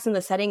probiotics in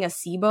the setting of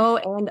SIBO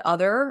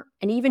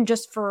and even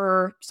just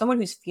for someone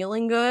who's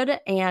feeling good,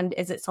 and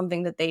is it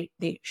something that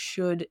they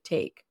should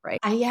take, right?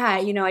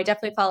 I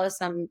definitely follow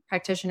some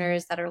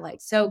practitioners that are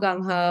like so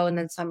gung-ho, and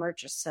then some are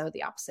just so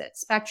the opposite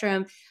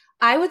spectrum.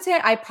 I would say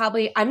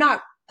I'm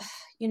not,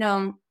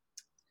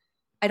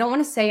 I don't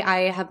want to say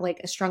I have like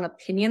a strong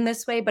opinion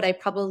this way, but I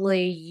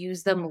probably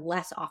use them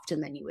less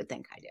often than you would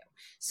think I do.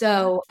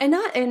 So, and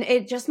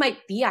it just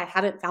might be, I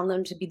haven't found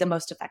them to be the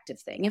most effective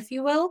thing, if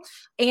you will.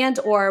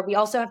 Or we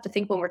also have to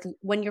think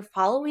when you're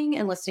following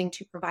and listening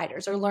to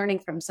providers or learning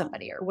from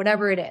somebody or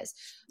whatever it is,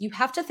 you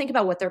have to think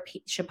about what their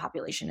patient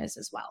population is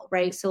as well,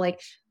 right? So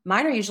like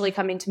mine are usually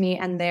coming to me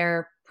and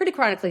they're pretty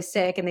chronically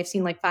sick and they've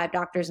seen like 5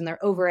 doctors and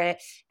they're over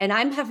it. And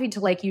I'm having to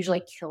like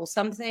usually kill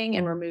something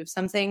and remove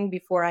something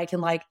before I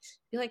can like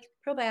be like,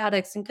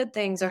 probiotics and good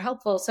things are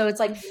helpful. So it's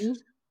like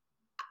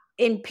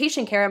in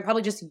patient care, I'm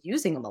probably just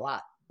using them a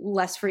lot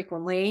less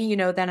frequently,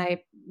 than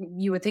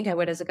you would think I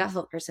would as a gut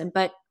health person,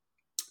 but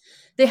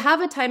they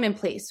have a time and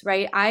place,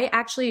 right? I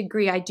actually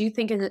agree. I do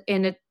think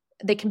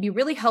they can be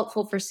really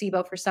helpful for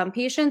SIBO for some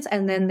patients.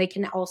 And then they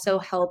can also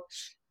help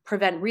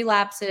prevent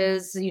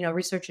relapses.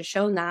 Research has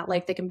shown that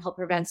like they can help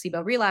prevent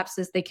SIBO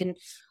relapses. They can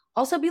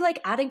also be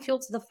like adding fuel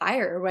to the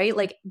fire, right?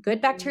 Like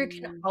good bacteria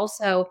can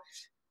also,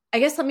 I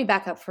guess, let me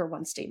back up for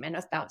one statement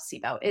about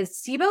SIBO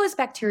is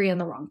bacteria in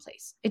the wrong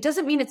place. It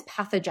doesn't mean it's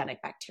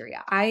pathogenic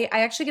bacteria. I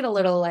actually get a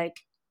little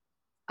like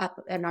up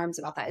in arms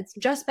about that. It's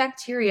just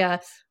bacteria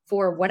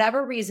for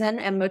whatever reason,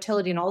 and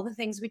motility and all the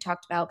things we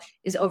talked about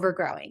is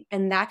overgrowing.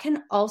 And that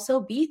can also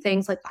be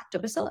things like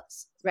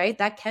lactobacillus, right?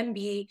 That can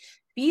be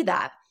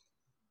that.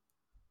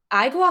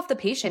 I go off the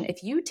patient.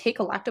 If you take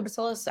a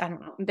lactobacillus,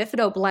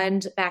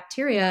 bifido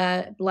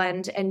bacteria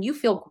blend, and you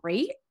feel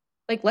great,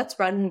 like let's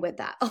run with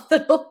that a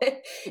little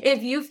bit.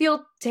 If you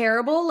feel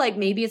terrible, like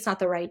maybe it's not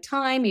the right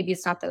time, maybe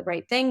it's not the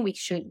right thing, we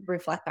should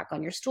reflect back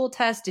on your stool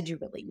test. Did you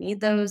really need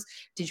those?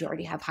 Did you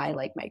already have high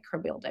like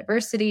microbial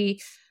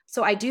diversity?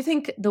 So I do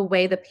think the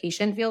way the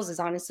patient feels is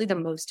honestly the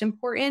most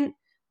important.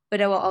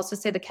 But I will also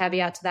say the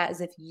caveat to that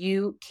is if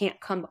you can't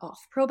come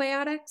off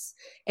probiotics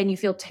and you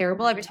feel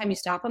terrible every time you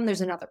stop them, there's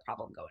another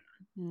problem going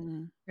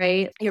on,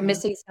 right? You're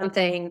missing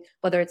something,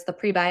 whether it's the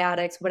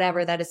prebiotics,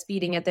 whatever that is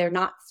feeding it, they're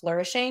not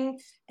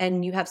flourishing,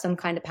 and you have some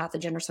kind of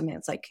pathogen or something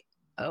that's like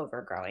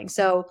overgrowing.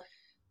 So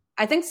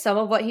I think some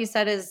of what he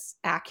said is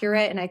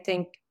accurate. And I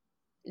think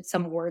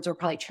some words were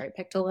probably cherry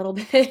picked a little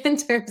bit in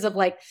terms of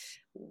like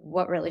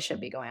what really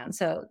should be going on.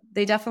 So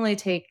they definitely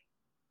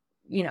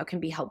can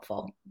be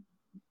helpful.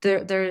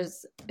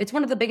 It's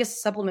one of the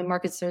biggest supplement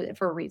markets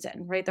for a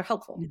reason, right? They're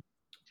helpful.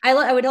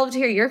 I would love to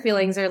hear your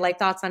feelings or like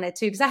thoughts on it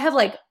too, because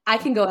I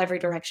can go every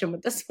direction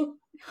with this one.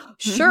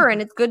 Sure. And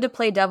it's good to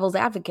play devil's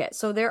advocate.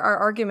 So there are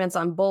arguments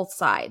on both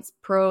sides,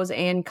 pros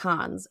and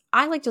cons.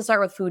 I like to start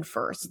with food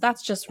first.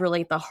 That's just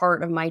really the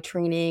heart of my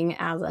training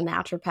as a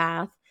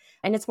naturopath.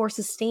 And it's more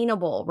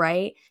sustainable,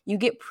 right? You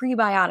get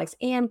prebiotics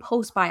and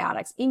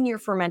postbiotics in your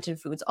fermented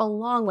foods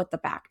along with the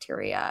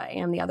bacteria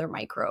and the other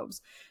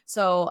microbes.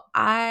 So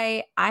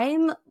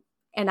I'm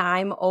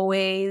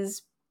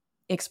always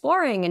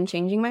exploring and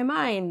changing my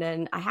mind,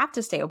 and I have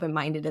to stay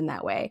open-minded in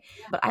that way.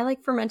 But I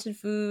like fermented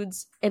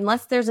foods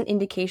unless there's an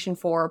indication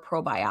for a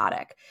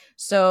probiotic.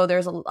 So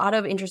there's a lot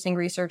of interesting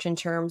research in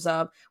terms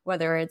of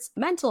whether it's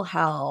mental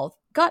health,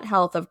 gut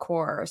health, of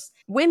course,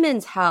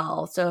 women's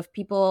health. So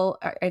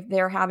if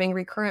they're having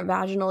recurrent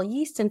vaginal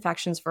yeast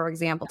infections, for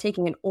example,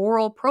 taking an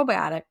oral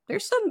probiotic,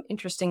 there's some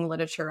interesting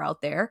literature out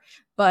there,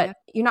 but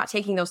you're not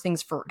taking those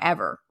things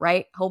forever,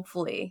 right?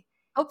 Hopefully.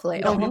 Hopefully.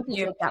 You don't Oh, have to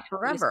take that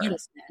forever.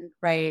 Medicine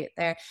right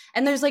there.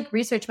 And there's like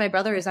research. My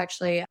brother is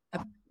actually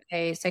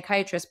a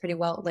psychiatrist, pretty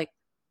well, like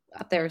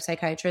up there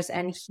psychiatrist.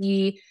 And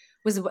he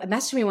was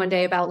messaging me one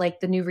day about like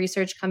the new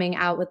research coming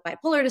out with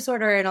bipolar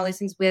disorder and all these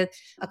things with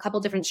a couple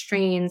different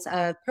strains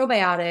of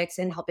probiotics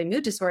and helping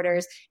mood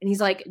disorders. And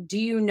he's like, do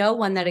you know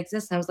one that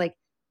exists? And I was like,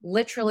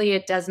 literally,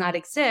 it does not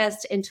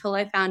exist, until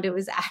I found it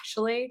was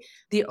actually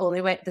the only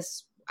way.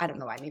 I don't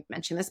know why I need to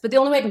mention this, but the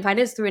only way I can find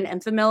it is through an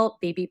Enfamil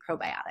baby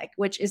probiotic,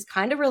 which is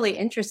kind of really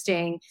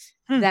interesting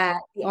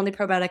that the only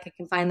probiotic I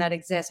can find that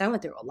exists, I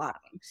went through a lot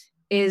of them,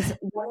 is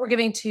what we're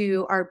giving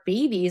to our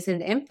babies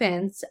and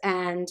infants.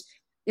 And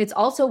it's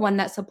also one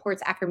that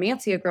supports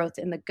Akkermansia growth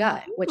in the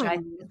gut, which I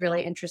think is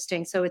really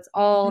interesting. So it's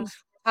all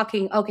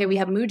talking, okay, we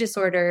have mood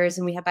disorders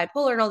and we have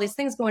bipolar and all these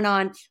things going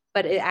on,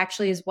 but it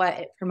actually is what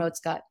it promotes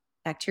gut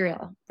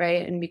bacteria,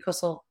 right? And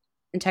mucosal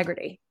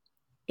integrity.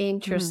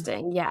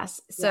 Interesting.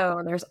 Yes.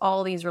 So there's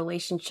all these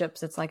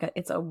relationships. It's like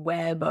it's a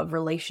web of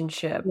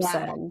relationships,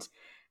 and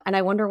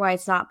I wonder why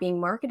it's not being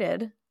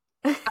marketed.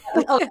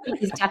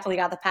 He's definitely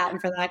got the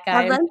patent for that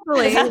guy.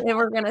 Eventually,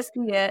 we're gonna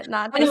see it.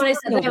 Not when I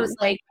said that, I was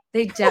like,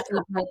 they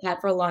definitely had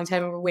that for a long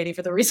time, and we're waiting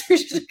for the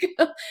research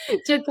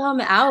to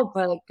come out.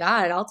 But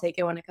God, I'll take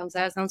it when it comes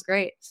out. It sounds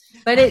great.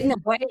 But I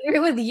agree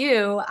with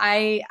you.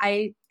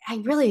 I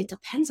really, it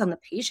depends on the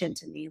patient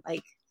to me.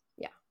 Like,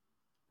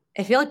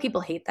 I feel like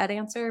people hate that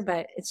answer,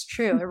 but it's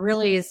true. It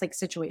really is like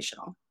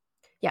situational.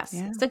 Yes,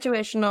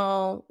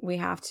 situational. We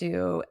have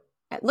to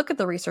look at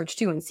the research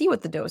too and see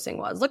what the dosing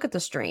was. Look at the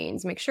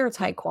strains, make sure it's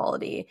high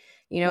quality.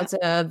 It's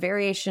a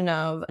variation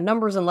of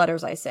numbers and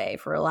letters, I say,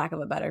 for a lack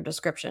of a better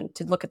description,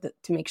 to look at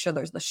to make sure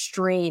there's the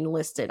strain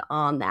listed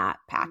on that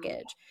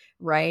package,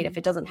 right? If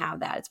it doesn't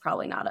have that, it's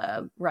probably not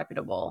a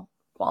reputable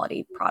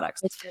quality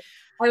product.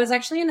 I was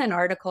actually in an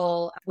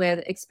article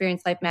with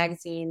Experience Life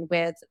magazine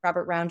with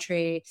Robert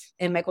Roundtree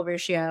and Michael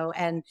Ruscio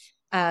and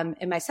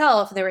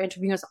myself. They were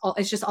interviewing us all.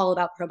 It's just all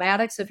about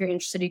probiotics. So if you're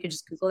interested, you could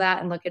just Google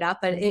that and look it up.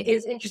 But it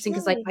is interesting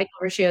because like Michael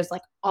Ruscio is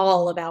like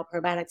all about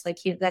probiotics. Like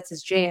that's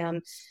his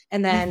jam.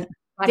 And then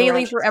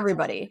daily for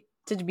everybody,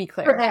 to be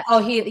clear.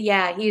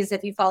 He's,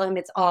 if you follow him,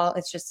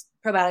 it's just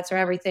probiotics for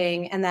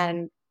everything. And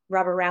then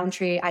Robert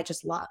Roundtree, I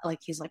just love, like,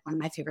 he's like one of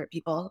my favorite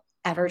people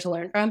ever to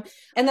learn from.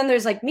 And then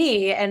there's like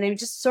me, and it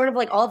just sort of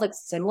like all the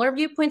similar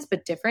viewpoints,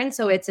 but different.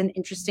 So it's an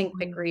interesting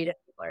quick read if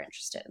people are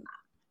interested in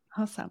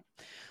that. Awesome.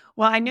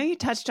 Well, I know you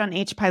touched on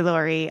H.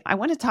 pylori. I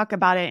want to talk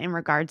about it in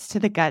regards to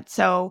the gut.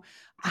 So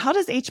how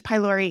does H.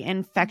 pylori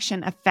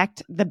infection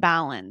affect the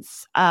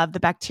balance of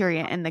the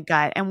bacteria in the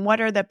gut, and what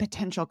are the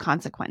potential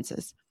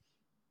consequences?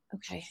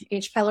 Okay.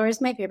 H. pylori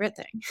is my favorite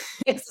thing.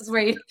 This is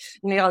where you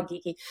get all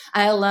geeky.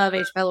 I love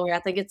H. pylori. I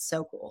think it's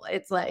so cool.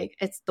 It's like,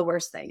 it's the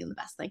worst thing and the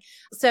best thing.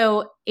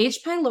 So H.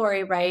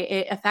 pylori, right?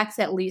 It affects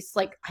at least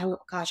like,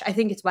 I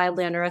think it's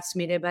wildly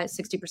underestimated, but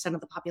 60% of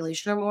the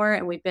population or more.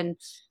 And we've been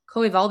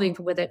co-evolving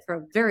with it for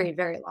a very,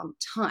 very long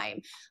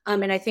time.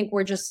 And I think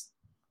we're just,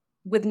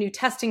 with new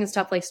testing and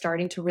stuff, like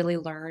starting to really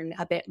learn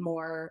a bit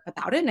more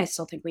about it. And I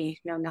still think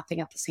we know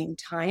nothing at the same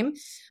time.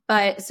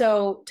 But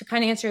so to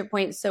kind of answer your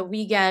point, so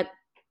we get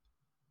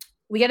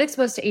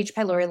exposed to H.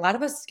 pylori. A lot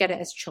of us get it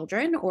as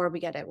children, or we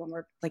get it when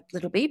we're like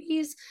little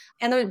babies.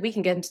 And then we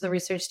can get into the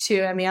research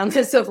too. I mean, on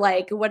this of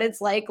like what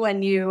it's like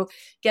when you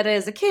get it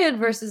as a kid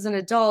versus an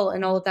adult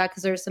and all of that,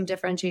 because there's some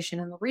differentiation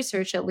in the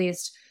research, at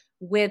least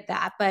with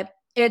that. But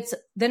it's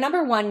the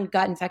number one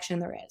gut infection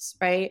there is,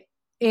 right?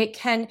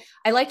 I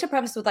like to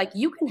preface with like,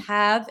 you can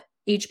have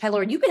H.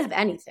 pylori, you can have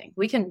anything.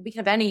 We can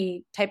have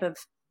any type of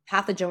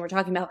pathogen we're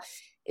talking about,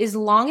 as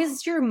long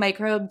as your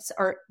microbes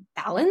are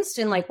balanced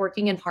and like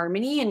working in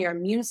harmony, and your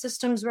immune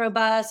system's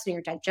robust and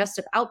your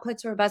digestive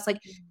output's robust, like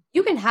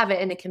you can have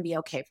it and it can be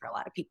okay for a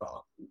lot of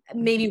people.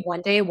 Maybe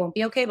one day it won't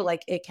be okay, but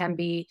like it can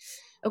be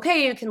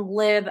okay. You can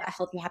live a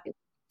healthy, happy.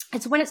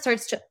 It's when it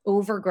starts to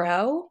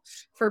overgrow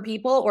for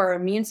people, or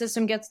immune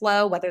system gets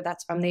low, whether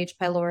that's from the H.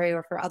 pylori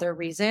or for other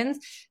reasons,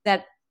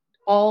 that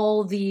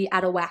all the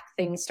out of whack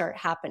things start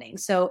happening.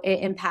 So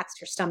it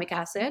impacts your stomach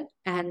acid.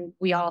 And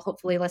we all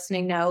hopefully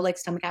listening know, like,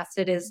 stomach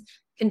acid is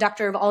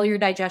conductor of all your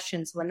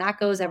digestion. So when that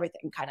goes,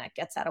 everything kind of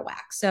gets out of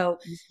whack. So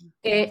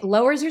it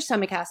lowers your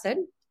stomach acid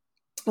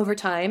over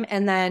time,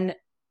 and then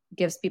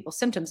gives people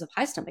symptoms of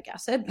high stomach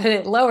acid, but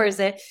it lowers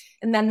it.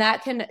 And then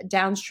that can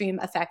downstream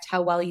affect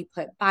how well you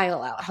put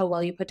bile out, how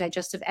well you put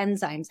digestive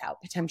enzymes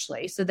out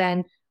potentially. So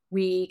then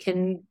we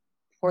can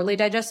poorly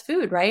digest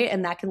food, right?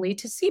 And that can lead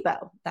to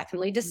SIBO, that can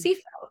lead to SIFO,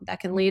 that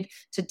can lead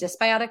to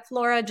dysbiotic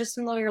flora just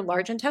in your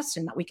large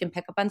intestine that we can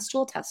pick up on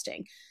stool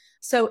testing.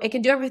 So it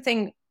can do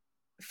everything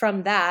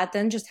from that.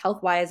 Then just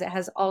health-wise, it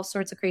has all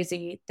sorts of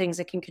crazy things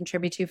it can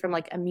contribute to, from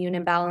like immune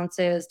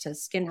imbalances to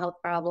skin health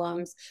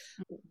problems.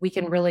 We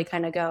can really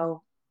kind of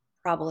go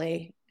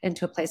probably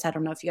into a place I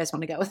don't know if you guys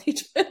want to go with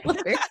H.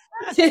 pylori.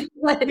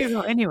 You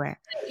go anywhere.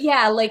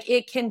 Yeah, like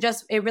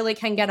it really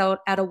can get out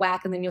of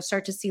whack. And then you'll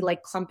start to see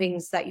like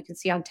clumpings that you can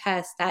see on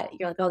tests that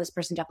you're like, oh, this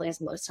person definitely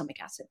has a low stomach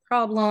acid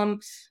problem.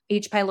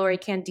 H. pylori,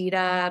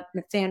 Candida,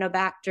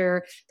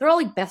 Methanobacter, they're all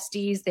like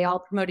besties. They all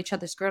promote each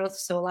other's growth.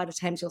 So a lot of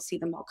times you'll see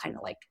them all kind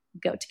of like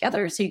go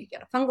together. So you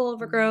get a fungal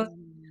overgrowth.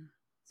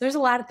 There's a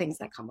lot of things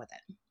that come with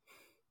it.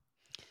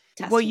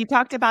 Well, you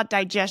talked about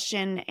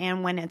digestion,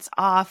 and when it's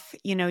off,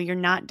 you're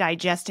not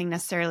digesting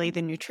necessarily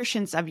the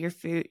nutrients of your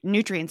food,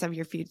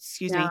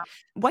 excuse me.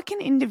 What can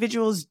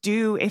individuals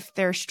do if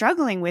they're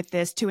struggling with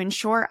this to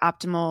ensure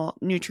optimal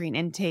nutrient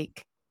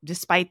intake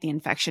despite the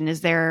infection?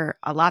 Is there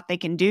a lot they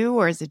can do,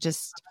 or is it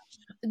just...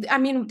 I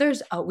mean,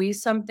 there's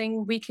always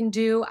something we can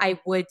do. I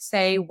would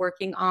say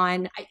working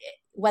on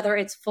whether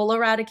it's full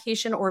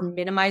eradication or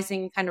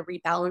minimizing, kind of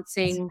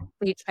rebalancing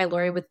H.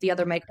 pylori with the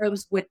other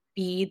microbes would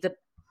be the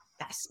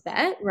best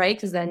bet, right?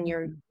 Because then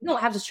you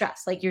don't have to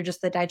stress, like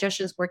the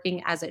digestion is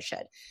working as it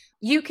should.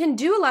 You can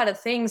do a lot of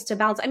things to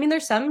balance. I mean,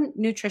 there's some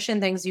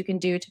nutrition things you can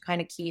do to kind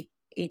of keep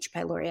H.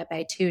 pylori at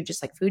bay too,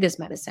 just like food is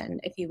medicine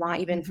if you want,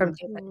 even from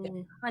things like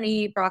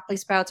honey, broccoli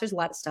sprouts, there's a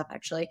lot of stuff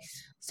actually.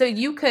 So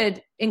you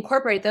could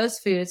incorporate those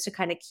foods to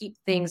kind of keep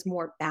things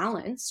more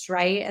balanced,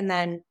 right? And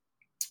then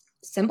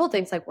simple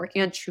things like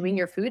working on chewing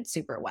your food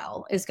super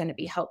well is going to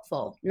be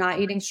helpful. Not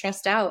eating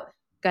stressed out,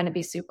 going to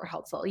be super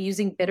helpful.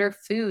 Using bitter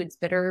foods,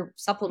 bitter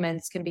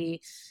supplements can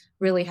be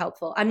really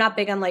helpful. I'm not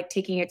big on like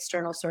taking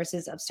external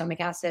sources of stomach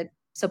acid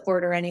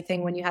support or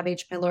anything when you have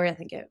H. pylori. I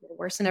think it will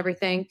worsen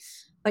everything,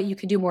 but you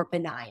can do more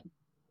benign,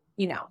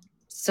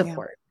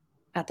 support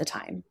at the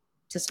time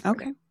to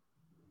support it.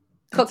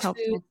 Cooked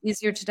food,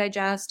 easier to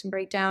digest and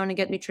break down and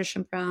get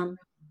nutrition from.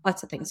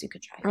 Lots of things you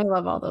could try. I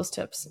love all those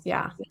tips.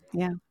 Yeah.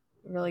 Yeah.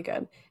 Really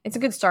good. It's a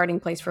good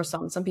starting place for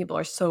some. Some people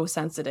are so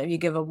sensitive. You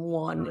give them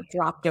one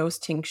drop dose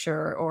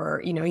tincture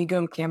or, you give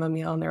them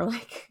chamomile and they're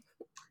like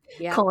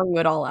calling you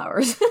at all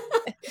hours.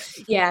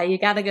 Yeah. You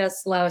got to go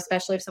slow,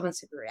 especially if someone's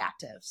super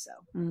reactive. So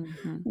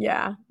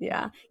yeah.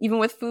 Even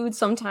with food,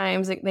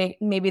 sometimes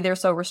maybe they're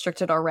so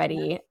restricted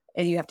already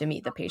and you have to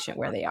meet the patient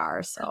where they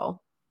are. So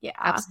yeah,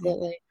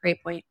 absolutely.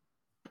 Great point.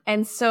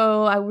 And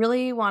so I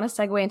really want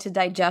to segue into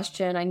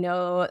digestion. I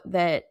know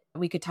that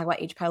we could talk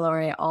about H.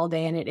 pylori all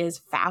day and it is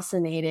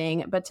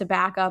fascinating, but to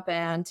back up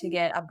and to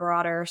get a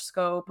broader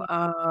scope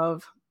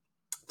of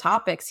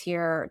topics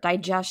here,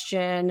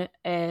 digestion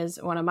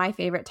is one of my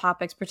favorite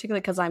topics,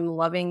 particularly because I'm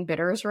loving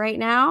bitters right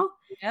now.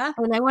 Yeah.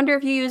 And I wonder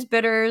if you use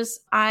bitters.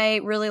 I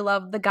really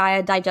love the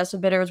Gaia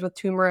digestive bitters with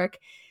turmeric.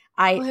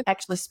 I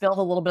actually spilled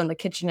a little bit in the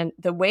kitchen and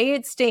the way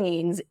it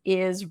stains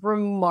is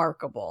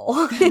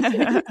remarkable.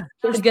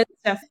 There's good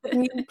stuff.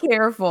 Be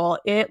careful.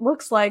 It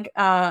looks like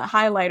a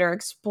highlighter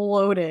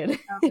exploded.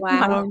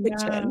 Wow. In my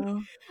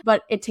kitchen.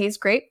 But it tastes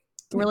great.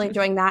 Really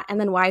enjoying that. And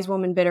then Wise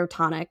Woman Bitter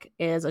Tonic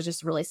is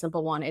just a really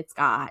simple one. It's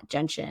got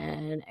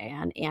gentian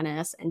and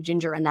anise and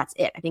ginger, and that's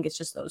it. I think it's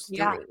just those three.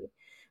 Yeah.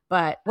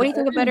 But what do you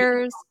think of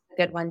bitters?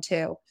 Good one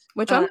too.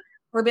 Which one?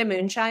 Urban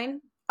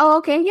Moonshine. Oh,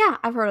 okay. Yeah,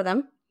 I've heard of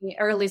them.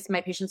 Or at least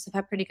my patients have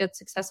had pretty good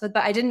success with,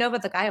 but I didn't know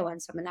about the Gaia one,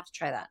 so I'm gonna have to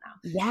try that now.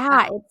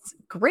 Yeah, it's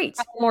great.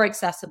 More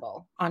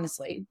accessible,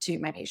 honestly, to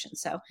my patients.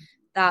 So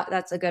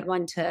that's a good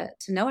one to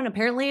know. And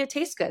apparently it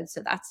tastes good.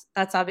 So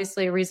that's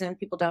obviously a reason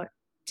people don't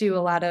do a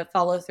lot of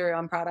follow through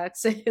on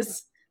products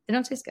is they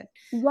don't taste good.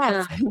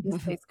 Yes,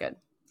 it tastes good.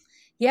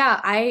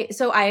 Yeah. I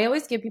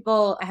always give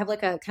people, I have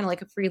like a kind of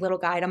like a free little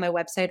guide on my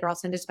website, or I'll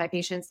send it to my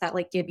patients that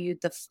like give you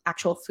the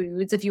actual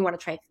foods if you want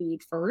to try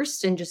food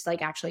first and just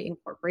like actually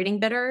incorporating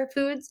bitter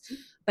foods.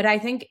 But I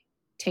think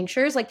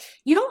tinctures, like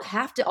you don't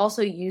have to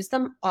also use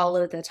them all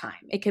of the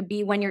time. It could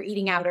be when you're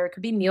eating out, or it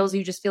could be meals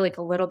you just feel like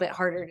a little bit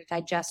harder to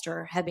digest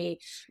or heavy.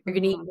 You're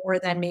going to eat more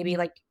than maybe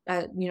like,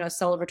 a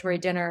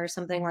celebratory dinner or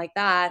something like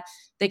that.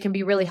 They can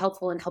be really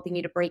helpful in helping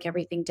you to break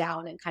everything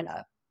down and kind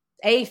of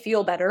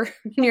feel better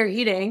when you're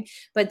eating,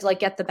 but like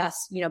get the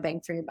best,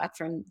 bang for your buck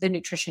from the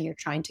nutrition you're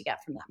trying to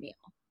get from that meal.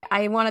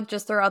 I want to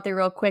just throw out there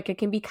real quick. It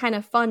can be kind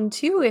of fun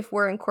too if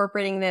we're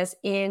incorporating this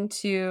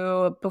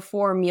into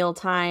before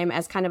mealtime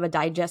as kind of a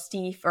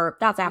digestif, or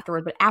that's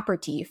afterward, but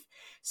aperitif.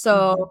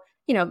 So,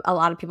 a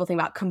lot of people think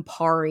about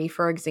Campari,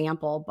 for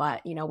example,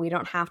 but, we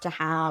don't have to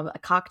have a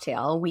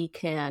cocktail. We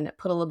can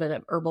put a little bit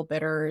of herbal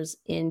bitters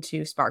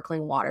into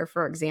sparkling water,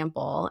 for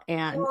example,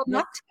 and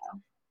mocktail.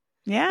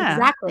 Yeah,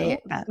 exactly.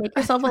 Make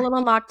yourself a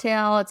little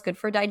mocktail. It's good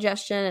for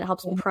digestion. It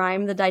helps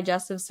prime the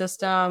digestive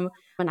system.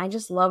 And I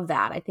just love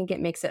that. I think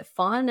it makes it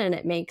fun and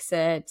it makes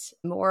it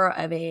more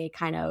of a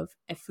kind of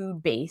a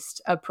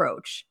food-based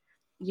approach.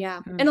 Yeah.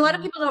 Mm-hmm. And a lot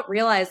of people don't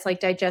realize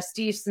like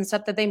digestifs and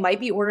stuff that they might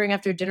be ordering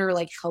after dinner,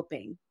 like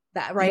helping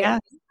that, right? Yeah.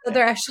 What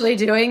they're actually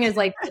doing is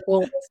like,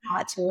 well, it's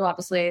not too.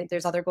 Obviously,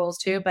 there's other goals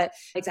too, but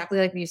exactly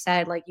like you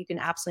said, like you can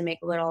absolutely make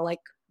a little like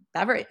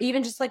beverage,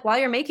 even just like while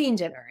you're making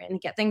dinner and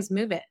get things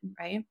moving,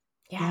 right?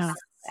 Yes.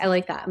 I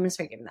like that. I'm going to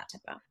start giving that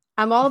tip out.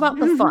 I'm all about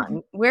the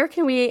fun. Where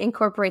can we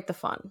incorporate the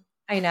fun?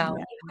 I know.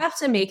 You have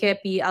to make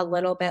it be a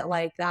little bit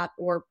like that,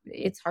 or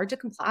it's hard to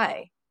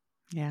comply.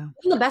 Yeah.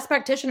 Even the best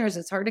practitioners,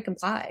 it's hard to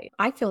comply.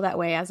 I feel that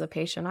way as a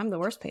patient. I'm the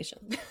worst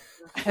patient.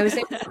 I always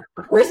say,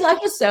 where's life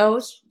is so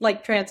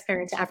like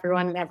transparent to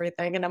everyone and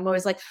everything. And I'm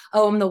always like,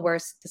 oh, I'm the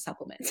worst to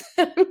supplement.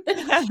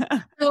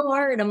 So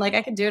hard. I'm like,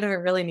 I can do it if I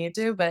really need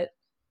to, but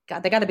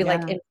God, they got to be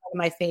like in front of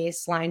my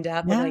face, lined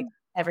up, and like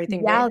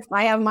everything. Yeah,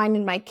 I have mine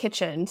in my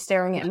kitchen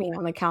staring at me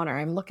on the counter.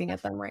 I'm looking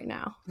at them right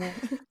now.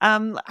 I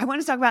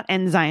want to talk about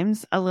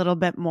enzymes a little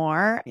bit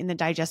more in the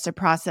digestive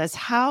process.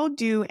 How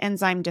do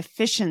enzyme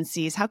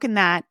deficiencies, how can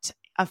that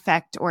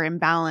affect or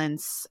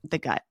imbalance the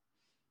gut?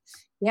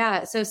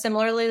 Yeah. So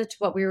similarly to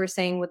what we were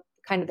saying with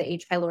kind of the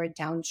H. pylori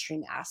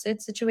downstream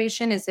acid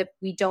situation, is if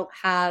we don't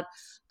have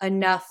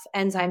enough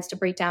enzymes to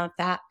break down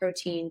fat,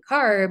 protein,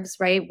 carbs,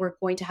 right, we're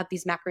going to have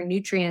these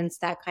macronutrients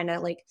that kind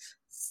of like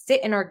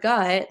sit in our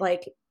gut.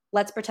 Like,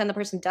 let's pretend the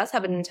person does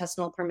have an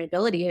intestinal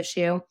permeability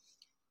issue.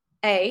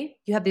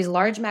 You have these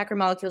large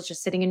macromolecules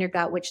just sitting in your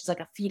gut, which is like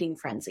a feeding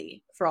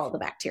frenzy for all the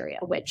bacteria,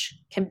 which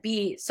can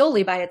be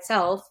solely by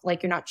itself,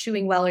 like you're not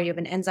chewing well or you have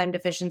an enzyme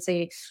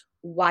deficiency.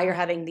 Why you're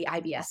having the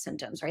IBS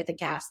symptoms, right? The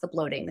gas, the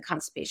bloating, the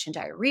constipation,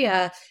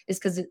 diarrhea is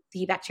because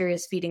the bacteria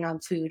is feeding on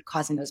food,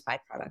 causing those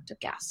byproduct of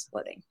gas,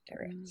 bloating,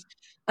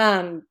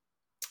 diarrhea.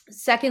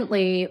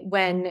 Secondly,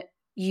 when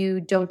you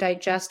don't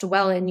digest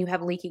well and you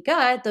have leaky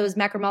gut, those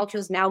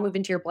macromolecules now move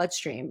into your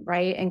bloodstream,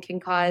 right? And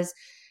can cause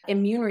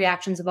immune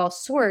reactions of all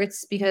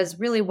sorts, because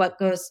really what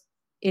goes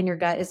in your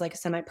gut is like a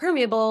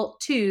semi-permeable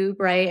tube,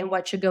 right? And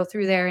what should go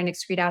through there and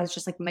excrete out is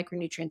just like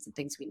micronutrients and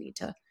things we need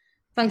to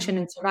function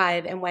and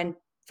survive. And when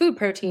food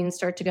proteins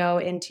start to go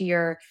into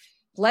your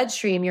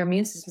bloodstream, your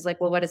immune system's like,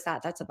 well, what is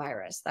that? That's a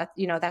virus.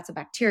 That's a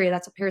bacteria.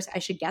 That's a parasite. I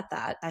should get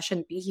that. That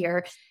shouldn't be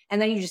here.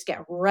 And then you just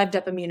get revved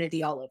up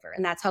immunity all over.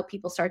 And that's how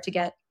people start to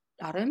get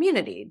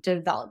autoimmunity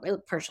develop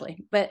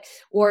partially,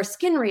 or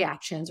skin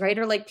reactions, right?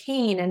 Or like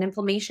pain and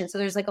inflammation. So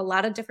there's like a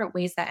lot of different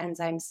ways that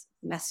enzymes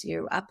mess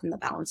you up in the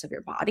balance of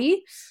your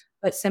body.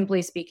 But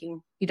simply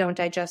speaking, you don't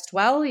digest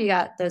well, you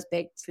got those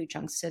big food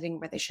chunks sitting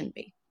where they shouldn't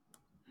be.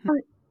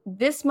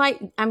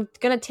 I'm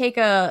going to take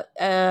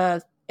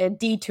a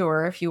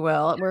detour, if you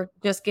will. We're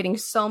just getting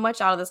so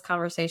much out of this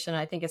conversation.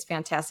 I think it's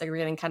fantastic. We're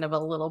getting kind of a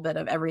little bit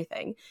of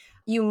everything.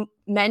 You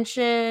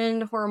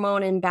mentioned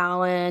hormone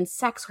imbalance,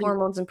 sex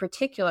hormones in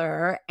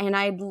particular, and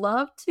I'd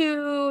love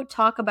to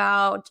talk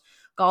about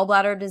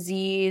gallbladder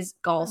disease,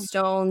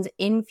 gallstones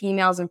in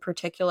females in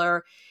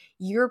particular.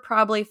 You're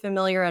probably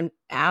familiar, and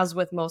as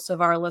with most of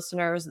our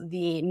listeners,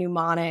 the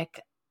mnemonic,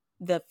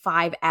 the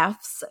 5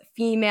 Fs: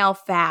 female,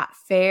 fat,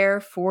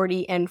 fair,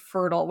 40, and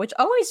fertile, which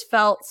always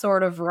felt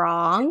sort of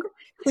wrong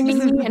to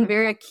me and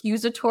very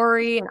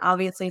accusatory. And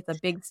obviously it's a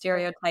big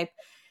stereotype,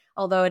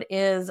 although it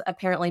is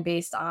apparently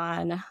based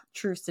on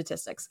true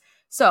statistics.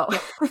 So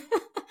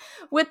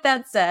with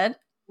that said,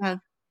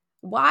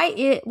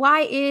 why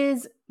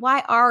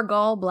are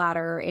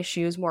gallbladder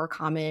issues more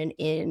common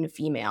in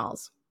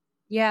females?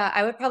 Yeah,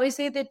 I would probably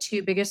say the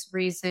two biggest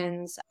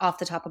reasons off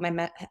the top of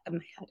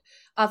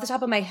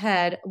my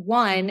head.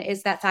 One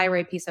is that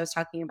thyroid piece I was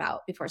talking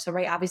about before. So,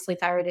 right, obviously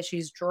thyroid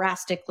issues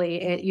drastically,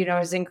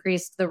 has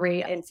increased the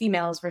rate in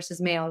females versus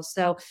males.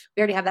 So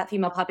we already have that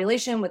female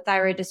population with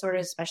thyroid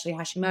disorders, especially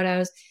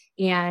Hashimoto's.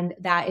 And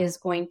that is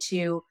going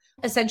to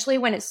essentially,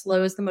 when it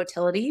slows the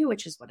motility,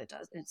 which is what it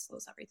does, and it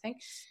slows everything.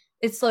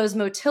 It slows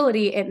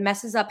motility, it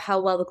messes up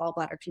how well the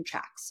gallbladder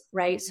contracts,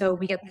 right? So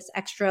we get this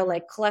extra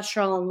like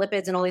cholesterol and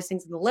lipids and all these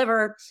things in the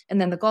liver,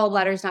 and then the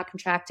gallbladder is not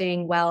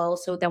contracting well.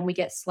 So then we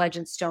get sludge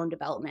and stone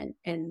development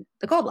in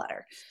the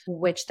gallbladder,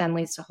 which then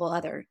leads to a whole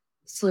other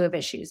slew of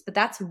issues. But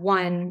that's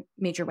one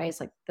major way, is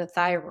like the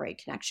thyroid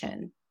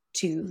connection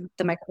to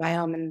the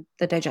microbiome and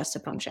the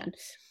digestive function.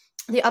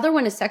 The other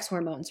one is sex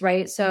hormones,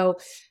 right? So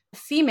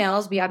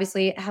females, we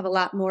obviously have a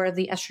lot more of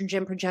the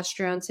estrogen,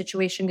 progesterone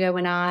situation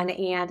going on.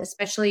 And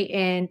especially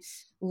in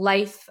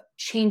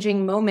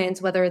life-changing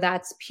moments, whether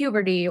that's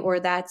puberty or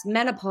that's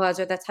menopause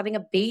or that's having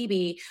a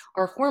baby,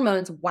 our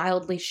hormones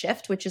wildly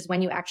shift, which is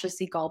when you actually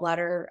see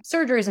gallbladder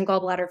surgeries and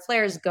gallbladder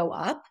flares go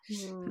up.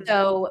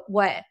 So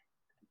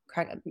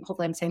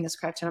hopefully I'm saying this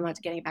correct and I'm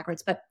not getting it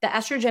backwards, but the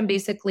estrogen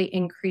basically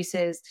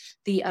increases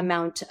the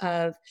amount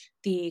of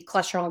the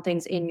cholesterol and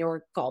things in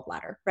your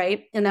gallbladder,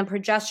 right? And then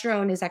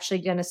progesterone is actually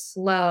going to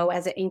slows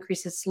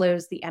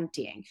the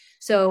emptying.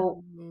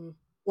 So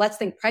let's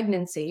think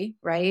pregnancy,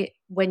 right?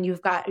 When you're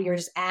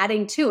just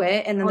adding to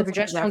it, and then the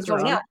progesterone's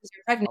going up because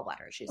you're pregnant.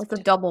 Bladder issues. It's a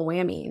double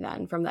whammy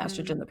then from the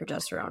estrogen, the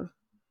progesterone.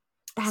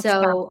 That's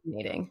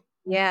fascinating.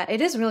 Yeah, it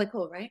is really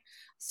cool, right?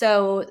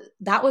 So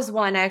that was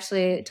one I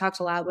actually talked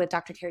a lot with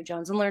Dr. Carrie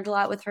Jones and learned a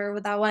lot with her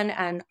with that one.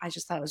 And I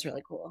just thought it was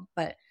really cool.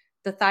 But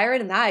the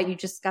thyroid and that, you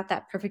just got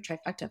that perfect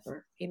trifecta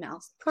for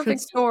females.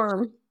 Perfect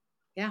storm.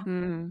 Yeah.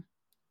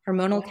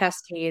 Hormonal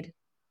cascade.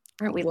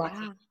 Aren't we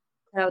lucky?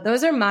 So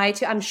those are my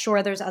two. I'm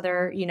sure there's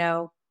other,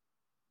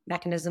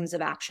 mechanisms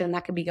of action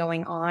that could be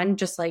going on.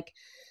 Just like,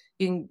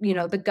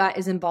 the gut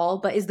is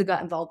involved, but is the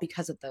gut involved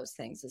because of those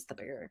things is the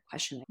bigger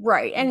question.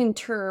 Right. And in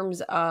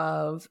terms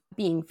of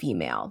being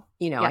female,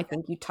 I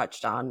think you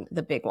touched on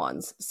the big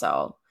ones.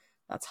 So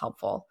that's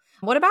helpful.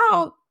 What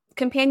about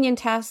companion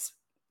tests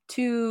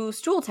to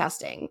stool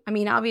testing. I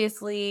mean,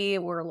 obviously,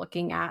 we're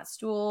looking at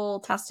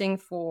stool testing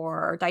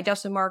for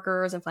digestive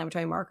markers,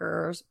 inflammatory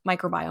markers,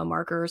 microbiome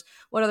markers.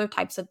 What other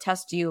types of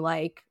tests do you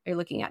like? Are you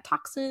looking at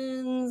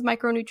toxins,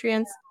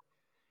 micronutrients?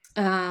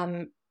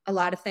 A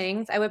lot of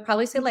things. I would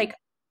probably say like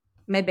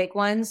my big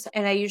ones.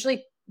 And I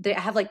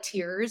have like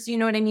tiers, you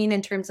know what I mean?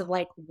 In terms of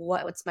like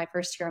what's my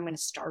first tier I'm going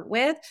to start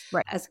with.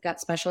 Right. As a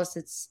gut specialist,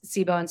 it's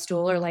SIBO and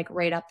stool are like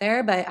right up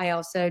there. But I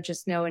also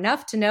just know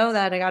enough to know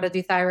that I got to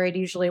do thyroid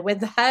usually with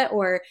that,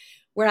 or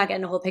we're not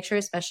getting a whole picture,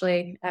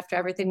 especially after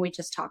everything we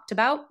just talked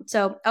about.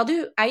 So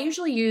I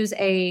usually use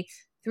a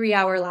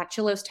 3-hour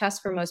lactulose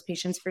test for most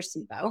patients for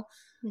SIBO.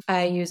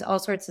 I use all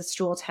sorts of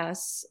stool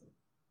tests.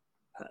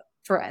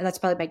 That's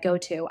probably my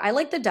go-to. I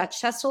like the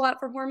Dutch test a lot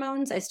for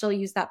hormones. I still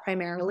use that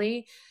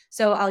primarily.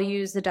 So I'll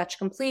use the Dutch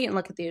Complete and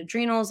look at the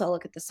adrenals. I'll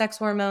look at the sex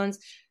hormones.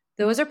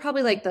 Those are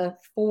probably like the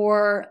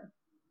 4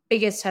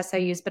 biggest tests I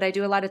use, but I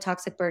do a lot of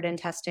toxic burden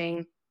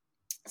testing.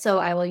 So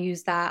I will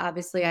use that.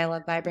 Obviously, I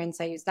love Vibrance.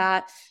 I use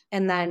that.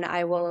 And then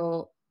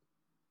I'm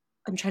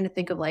trying to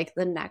think of like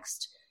the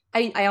next.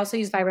 I also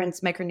use Vibrance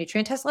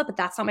micronutrient test a lot, but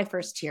that's not my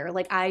first tier.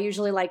 Like I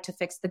usually like to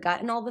fix the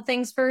gut and all the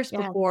things first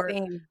before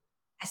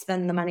I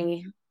spend the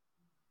money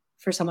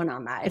for someone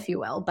on that, if you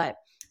will. But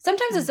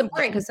sometimes it's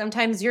important because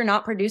sometimes you're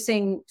not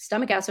producing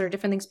stomach acid or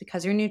different things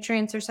because your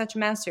nutrients are such a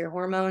mess, or your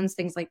hormones,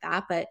 things like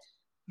that. But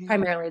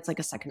primarily it's like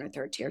a 2nd or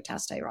 3rd tier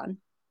test I run.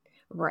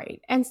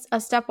 Right. And a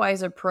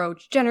stepwise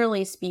approach,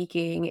 generally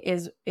speaking,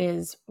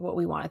 is what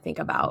we want to think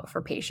about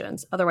for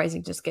patients. Otherwise,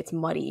 it just gets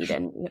muddied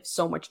and you have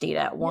so much data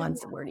at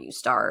once. Where do you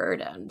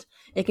start? And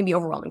it can be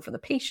overwhelming for the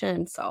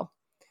patient. So,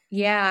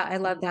 yeah, I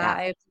love that.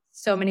 I have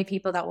so many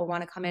people that will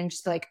want to come in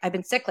just like, I've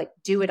been sick, like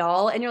do it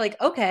all. And you're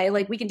like, okay,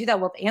 like we can do that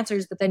with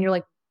answers. But then you're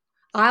like,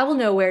 I will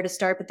know where to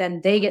start. But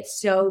then they get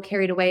so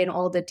carried away in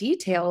all the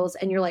details.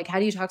 And you're like, how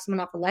do you talk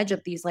someone off the ledge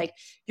of these? Like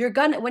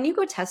when you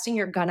go testing,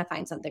 you're going to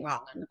find something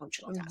wrong in the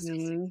functional test.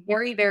 It's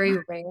very, very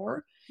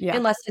rare,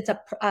 unless it's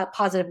a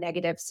positive,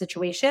 negative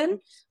situation.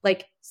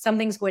 Like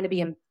something's going to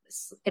be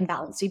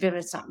imbalanced, even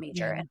if it's not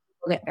major. And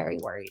people get very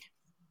worried.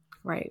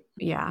 Right.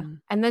 Yeah.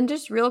 And then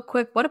just real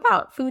quick, what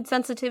about food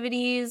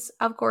sensitivities?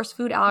 Of course,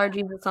 food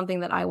allergies is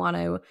something that I want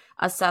to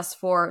assess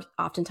for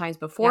oftentimes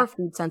before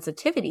food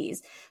sensitivities.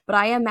 But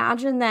I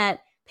imagine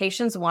that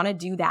patients want to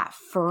do that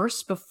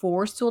first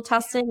before stool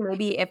testing,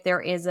 maybe if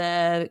there is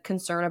a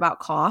concern about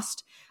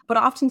cost. But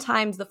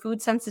oftentimes the food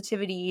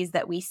sensitivities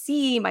that we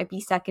see might be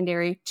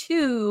secondary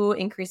to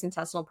increased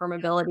intestinal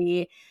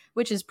permeability,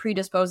 which is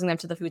predisposing them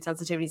to the food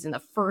sensitivities in the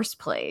first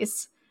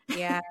place.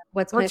 Yeah.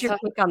 What's your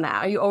take on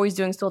that? Are you always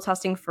doing stool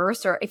testing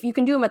first? Or if you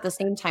can do them at the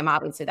same time,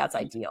 obviously that's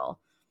ideal.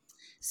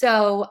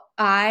 So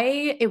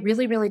it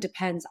really, really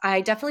depends.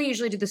 I definitely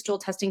usually do the stool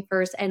testing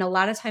first. And a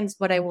lot of times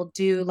what I will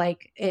do,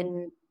 like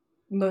in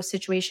most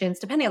situations,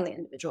 depending on the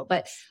individual,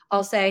 but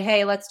I'll say,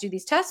 hey, let's do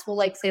these tests. We'll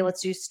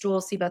let's do stool,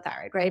 SIBO,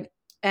 thyroid, right?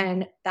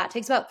 And that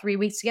takes about 3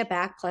 weeks to get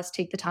back, plus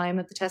take the time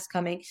of the test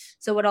coming.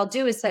 So what I'll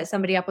do is set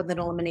somebody up with an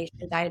elimination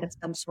diet of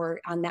some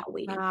sort on that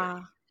waiting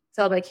period.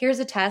 So I'll be like, here's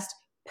a test.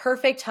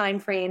 Perfect time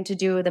frame to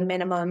do the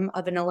minimum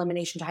of an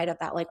elimination diet of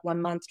that like 1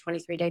 month,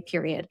 23-day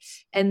period.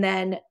 And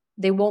then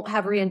they won't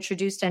have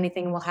reintroduced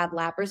anything. We'll have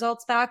lab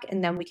results back.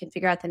 And then we can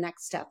figure out the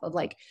next step of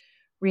like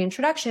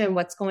reintroduction,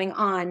 what's going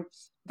on.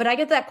 But I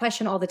get that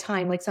question all the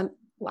time. Like a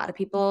lot of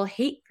people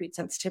hate food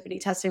sensitivity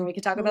testing. We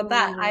could talk about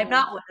that. I'm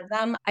not one of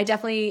them. I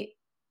definitely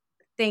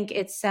think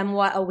it's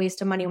somewhat a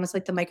waste of money, almost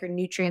like the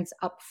micronutrients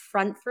up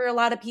front for a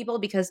lot of people,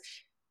 because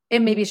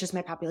maybe it's just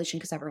my population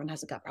because everyone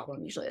has a gut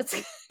problem. Usually it's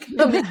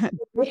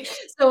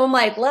so I'm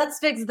like, let's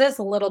fix this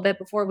a little bit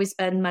before we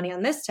spend money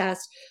on this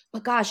test.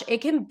 But gosh,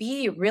 it can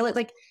be really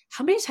like,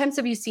 how many times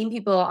have you seen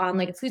people on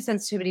like a food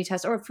sensitivity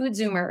test or a food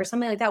zoomer or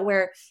something like that,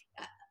 where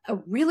a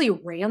really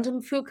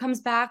random food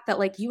comes back that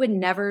like you would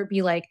never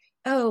be like,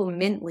 oh,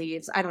 mint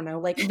leaves, I don't know,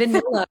 like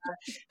vanilla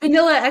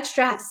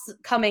extracts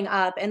coming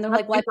up. And they're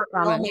like, why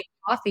don't I make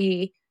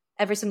coffee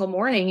every single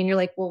morning? And you're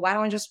like, well, why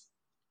don't I just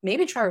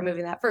maybe try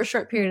removing that for a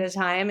short period of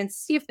time and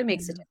see if it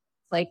makes a difference.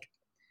 Like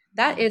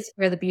that is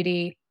where the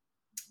beauty,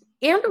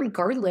 and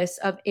regardless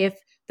of if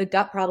the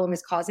gut problem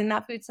is causing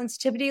that food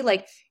sensitivity,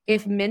 like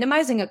if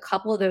minimizing a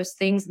couple of those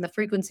things and the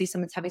frequency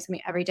someone's having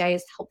something every day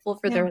is helpful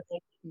for their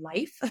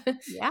life,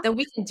 then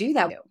we can do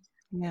that.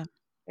 Yeah.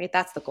 Right.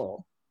 That's the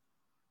goal.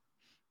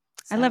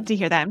 I love to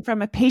hear that. And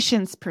from a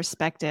patient's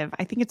perspective,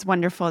 I think it's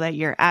wonderful that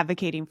you're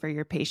advocating for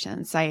your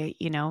patients.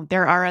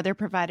 There are other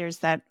providers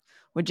that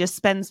would just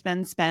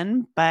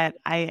spend, but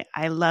I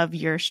love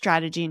your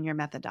strategy and your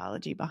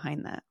methodology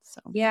behind that. So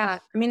yeah,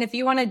 I mean, if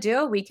you want to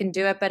do it, we can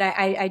do it, but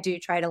I do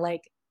try to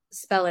like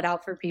spell it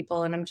out for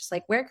people, and I'm just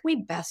like, where can we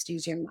best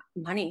use your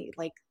money,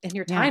 like, and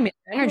your time and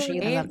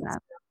energy? I love that.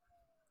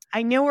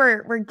 I know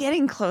we're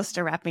getting close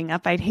to wrapping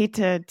up. I'd hate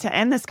to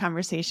end this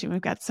conversation. We've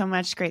got so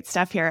much great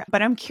stuff here,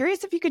 but I'm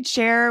curious if you could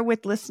share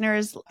with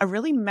listeners a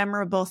really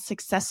memorable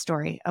success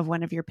story of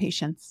one of your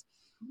patients.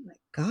 Oh my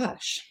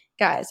gosh.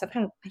 Guys, I've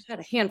had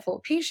a handful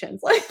of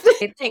patients. I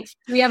think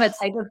we have a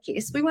type of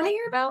case we want to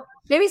hear about.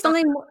 Maybe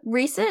something more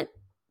recent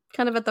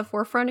kind of at the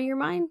forefront of your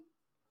mind?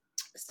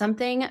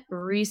 Something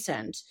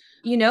recent.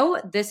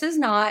 This is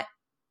not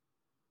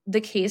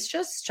the case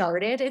just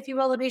started, if you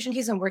will, the patient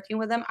case. I'm working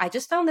with them. I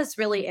just found this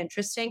really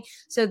interesting.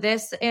 So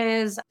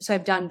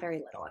I've done very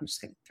little. I'm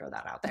just going to throw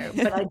that out there,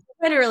 but I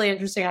find it really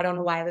interesting. I don't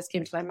know why this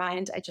came to my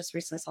mind. I just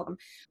recently saw them.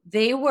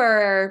 They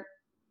were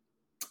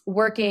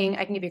working,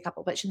 I can give you a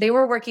couple, but they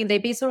were working, they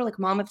basically were like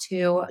mom of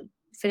two,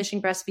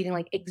 finishing breastfeeding,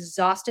 like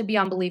exhausted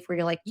beyond belief, where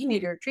you're like, you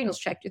need your adrenals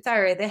checked, your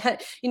thyroid, they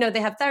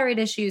have thyroid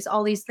issues,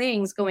 all these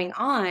things going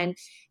on.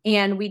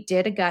 And we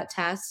did a gut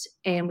test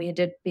and we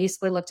did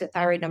basically looked at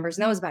thyroid numbers,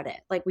 and that was about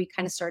it. Like we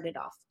kind of started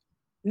off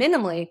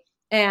minimally.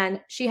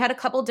 And she had a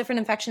couple different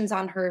infections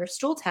on her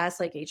stool test,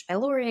 like H.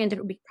 pylori,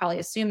 and we probably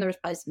assumed there was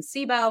probably some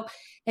SIBO.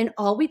 And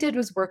all we did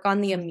was work on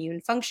the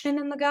immune function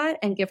in the gut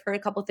and give her a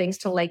couple things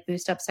to like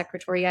boost up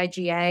secretory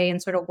IgA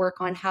and sort of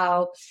work on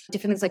how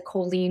different things like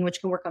choline,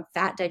 which can work on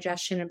fat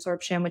digestion,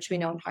 absorption, which we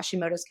know in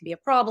Hashimoto's can be a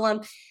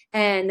problem.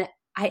 And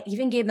I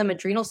even gave them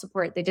adrenal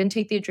support. They didn't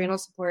take the adrenal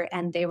support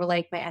and they were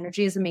like, my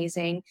energy is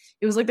amazing.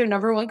 It was like their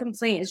number one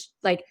complaint is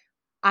like,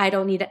 I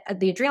don't need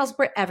the adrenal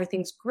support.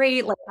 Everything's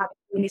great. Like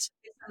we need to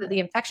get the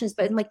infections,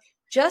 but like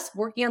just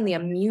working on the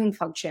immune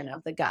function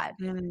of the gut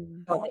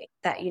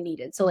that you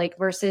needed. So like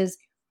versus,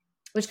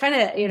 which kind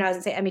of, I was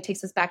gonna say,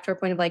 takes us back to our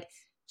point of like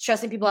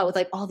stressing people out with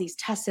like all these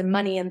tests and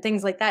money and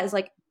things like that is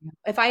like,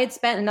 if I had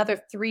spent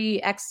another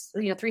 $300,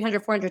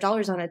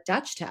 $400 on a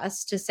Dutch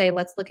test to say,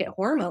 let's look at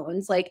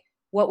hormones, like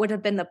what would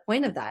have been the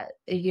point of that?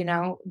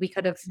 We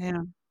could have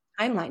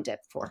timelined it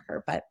for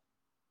her, but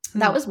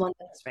that was one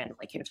that just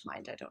randomly came to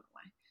mind. I don't know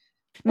why.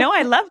 No,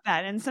 I love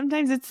that. And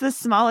sometimes it's the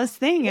smallest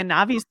thing. And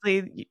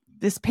obviously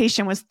this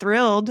patient was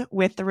thrilled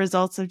with the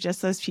results of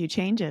just those few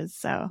changes.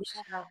 So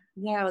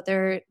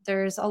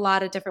there's a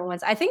lot of different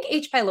ones. I think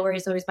H. pylori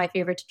is always my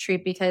favorite to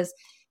treat because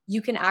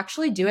you can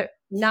actually do it,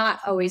 not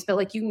always, but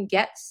like you can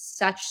get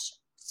such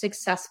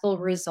successful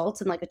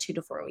results in like a 2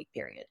 to 4 week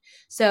period.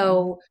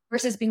 So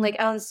versus being like,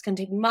 oh, this is going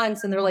to take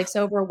months and they're like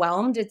so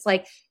overwhelmed. It's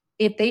like,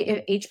 if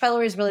H.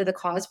 pylori is really the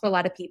cause for a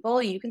lot of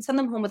people, you can send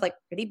them home with like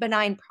pretty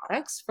benign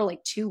products for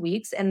like 2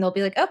 weeks and they'll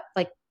be like, oh,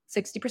 like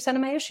 60%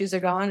 of my issues are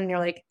gone. And you're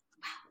like,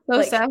 so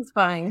like,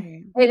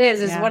 satisfying. It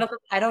is. It's one of the,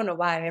 I don't know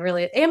why.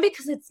 And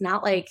because it's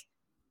not like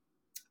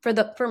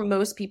for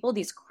most people,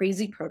 these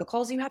crazy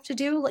protocols you have to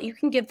do, like you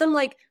can give them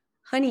like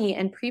honey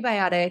and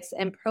prebiotics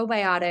and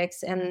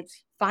probiotics and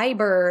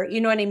fiber,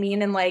 you know what I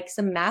mean? And like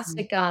some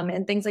mastic gum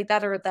and things like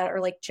that are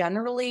like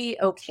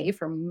generally okay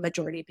for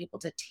majority of people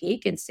to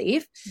take and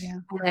safe.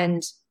 Yeah.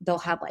 And they'll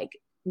have like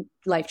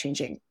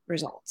life-changing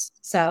results.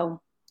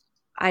 So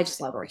I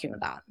just love working with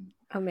that.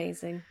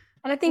 Amazing.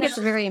 And I think it's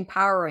a very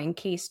empowering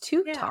case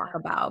to talk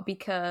about,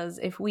 because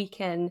if we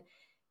can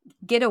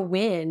get a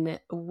win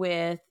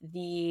with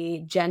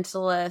the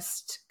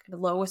gentlest,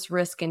 lowest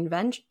risk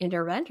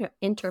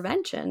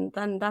intervention,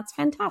 then that's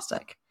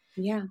fantastic.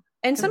 Yeah.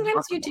 And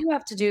sometimes you do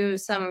have to do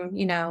some,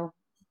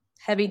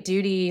 heavy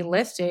duty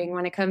lifting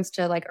when it comes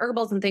to like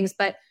herbals and things.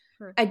 But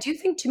I do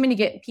think too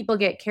many people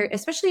get carried,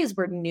 especially as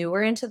we're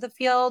newer into the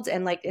field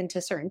and like into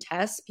certain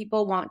tests.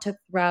 People want to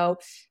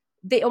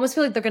they almost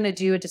feel like they're going to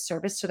do a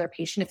disservice to their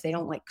patient if they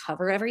don't like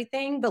cover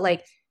everything. But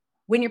like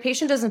when your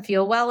patient doesn't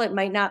feel well,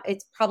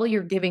 it's probably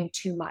you're giving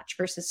too much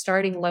versus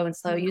starting low and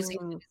slow,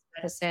 using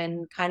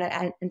medicine, kind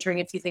of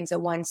entering a few things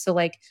at once. So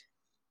like,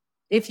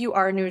 if you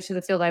are new to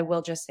the field, I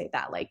will just say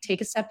that, like,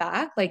 take a step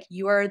back. Like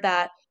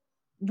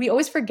we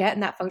always forget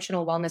in that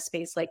functional wellness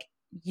space, like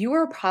you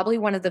are probably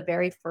one of the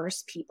very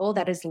first people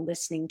that is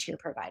listening to your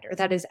provider,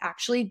 that is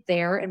actually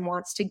there and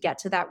wants to get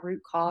to that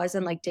root cause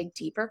and like dig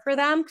deeper for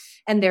them.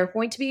 And they're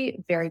going to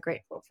be very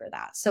grateful for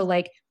that. So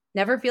like,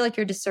 never feel like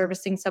you're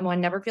disservicing someone,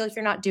 never feel like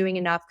you're not doing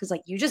enough. Cause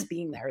like you just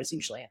being there is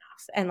usually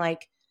enough. And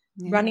like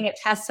running a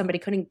test, somebody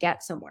couldn't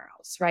get somewhere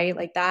else. Right.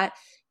 Like that.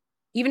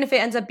 Even if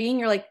it ends up being,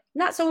 you're like,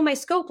 not so in my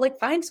scope, like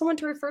find someone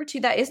to refer to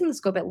that isn't the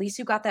scope. At least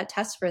you got that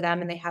test for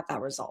them and they have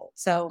that result.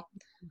 So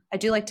I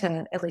do like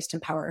to at least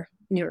empower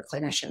newer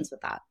clinicians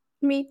with that.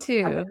 Me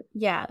too.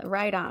 Yeah,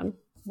 right on.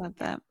 Love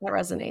that. That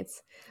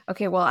resonates.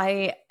 Okay, well,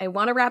 I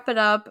want to wrap it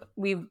up.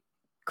 We've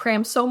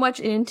crammed so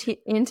much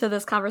into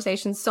this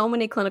conversation, so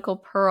many clinical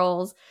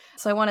pearls.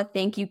 So I want to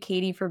thank you,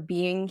 Katie, for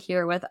being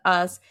here with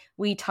us.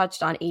 We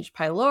touched on H.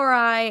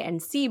 pylori and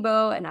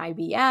SIBO and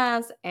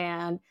IBS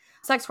and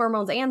sex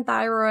hormones and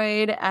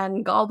thyroid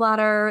and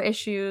gallbladder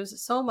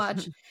issues, so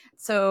much.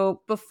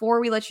 So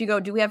before we let you go,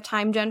 do we have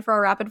time, Jen, for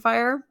our rapid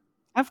fire?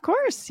 Of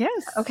course,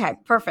 yes. Okay,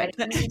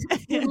 perfect.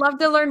 We'd love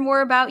to learn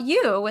more about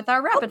you with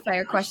our rapid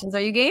fire questions.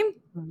 Are you game?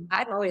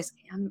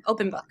 I'm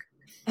open book.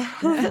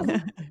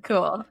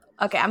 Cool.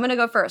 Okay, I'm going to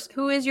go first.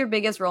 Who is your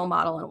biggest role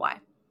model and why?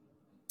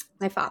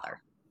 My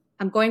father.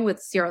 I'm going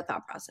with zero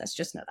thought process.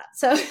 Just know that.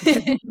 So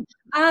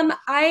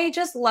I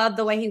just love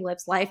the way he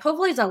lives life.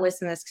 Hopefully he's not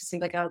listening to this because he's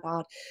like, oh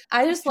God.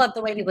 I just love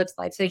the way he lives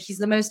life. So he's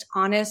the most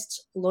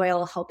honest,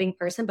 loyal, helping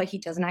person, but he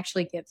doesn't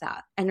actually give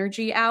that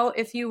energy out,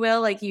 if you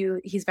will. Like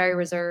he's very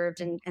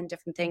reserved and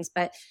different things.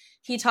 But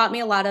he taught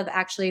me a lot of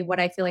actually what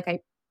I feel like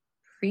I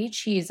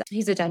preach. He's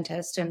a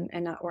dentist and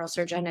an oral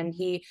surgeon, and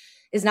he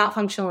is not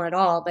functional at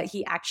all, but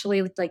he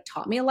actually like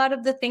taught me a lot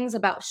of the things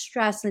about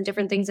stress and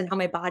different things and how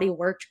my body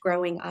worked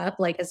growing up,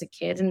 like as a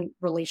kid in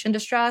relation to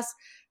stress,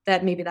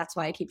 that maybe that's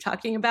why I keep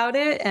talking about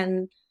it.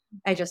 And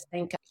I just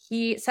think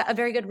he set a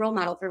very good role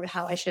model for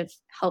how I should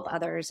help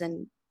others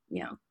and,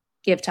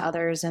 give to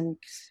others and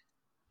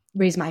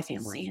raise my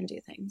family and do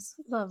things.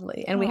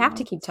 Lovely. And we have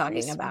to keep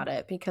talking about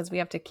it because we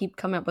have to keep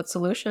coming up with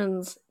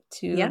solutions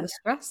to the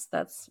stress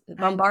that's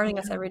bombarding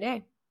us every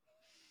day.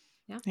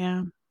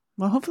 Yeah.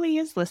 Well, hopefully he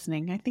is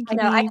listening. I think you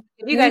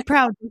guys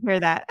proud to hear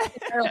that.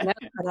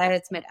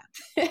 It's my dad.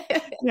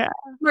 Yeah.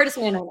 Smartest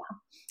man I know.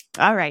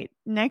 All right.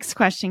 Next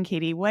question,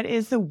 Katie. What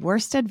is the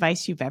worst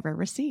advice you've ever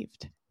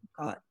received?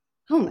 God.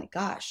 Oh my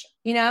gosh.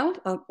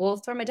 We'll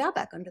throw my dad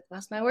back under the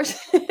bus. My worst.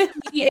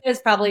 He is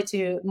probably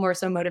to more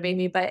so motivate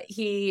me, but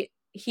he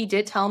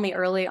did tell me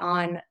early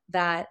on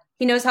that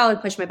he knows how I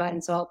push my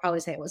button. So I'll probably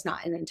say it was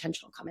not an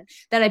intentional comment,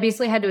 that I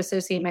basically had to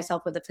associate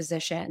myself with a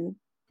physician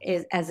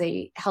as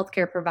a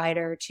healthcare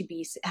provider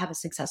to have a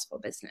successul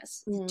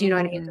business. Do you know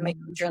what I mean? To make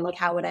future, and like,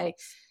 how would I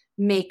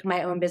make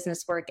my own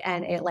business work?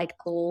 And it like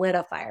lit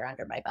a fire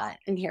under my butt.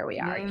 And here we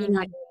are. You know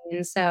what I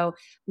mean? So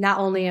not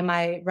only am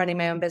I running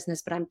my own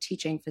business, but I'm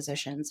teaching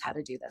physicians how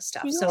to do this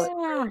stuff. Yeah.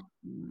 So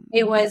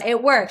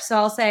it worked. So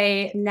I'll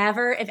say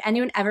never, if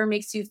anyone ever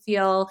makes you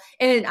feel,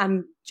 and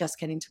I'm just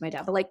kidding to my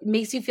dad, but like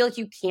makes you feel like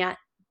you can't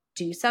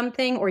do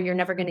something or you're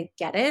never going to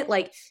get it.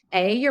 Like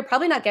you're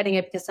probably not getting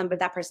it because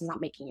that person's not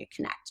making you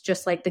connect.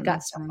 Just like the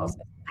gut stuff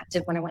I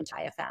did when I went to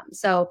IFM.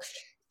 So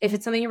if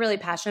it's something you're really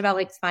passionate about,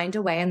 like find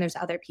a way, and there's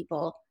other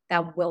people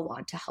that will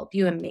want to help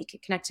you and make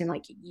it connect. And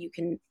like you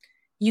can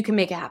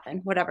make it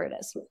happen, whatever it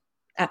is.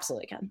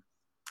 Absolutely can.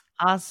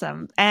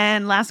 Awesome.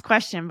 And last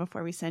question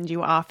before we send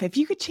you off. If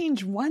you could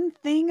change one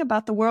thing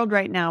about the world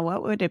right now,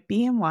 what would it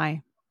be and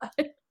why?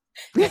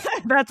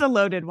 That's a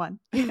loaded one.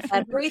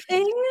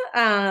 Everything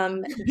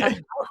about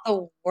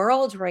the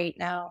world right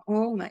now.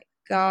 Oh my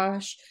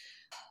gosh.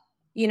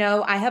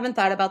 I haven't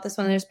thought about this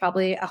one. There's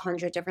probably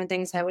 100 different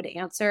things I would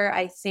answer.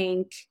 I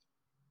think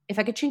if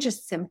I could change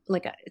it's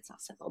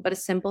not simple, but a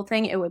simple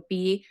thing, it would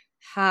be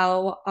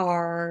how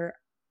our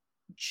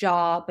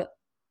job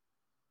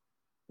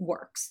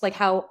works, like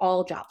how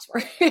all jobs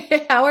work,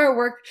 how our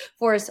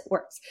workforce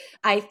works.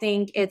 I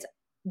think it's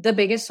the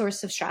biggest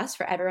source of stress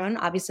for everyone,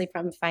 obviously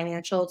from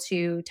financial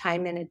to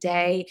time in a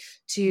day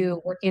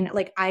to working.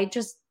 Like, I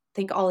just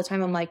think all the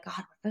time, I'm like,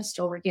 God, I'm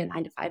still working a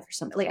 9 to 5 or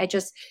something. Like, I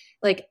just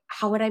like,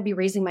 how would I be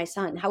raising my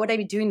son? How would I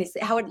be doing this?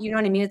 How would, you know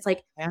what I mean? It's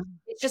like,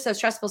 it's just so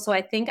stressful. So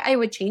I think I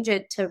would change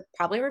it to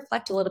probably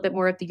reflect a little bit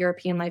more of the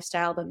European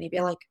lifestyle, but maybe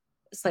like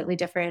slightly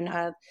different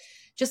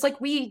just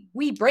like we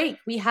break,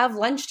 we have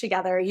lunch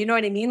together. You know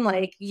what I mean?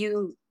 Like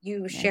you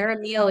share a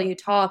meal, you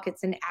talk,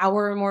 it's an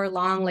hour or more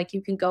long. Like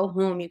you can go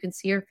home, you can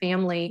see your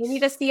family. You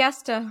need a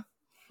siesta.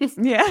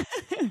 Yeah.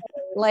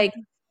 Like,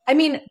 I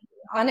mean,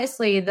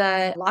 honestly,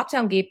 the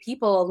lockdown gave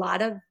people a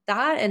lot of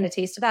that and a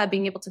taste of that,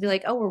 being able to be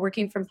like, oh, we're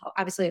working from home.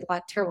 Obviously a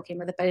lot terrible came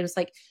with it, but it was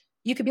like,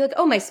 you could be like,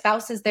 oh, my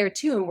spouse is there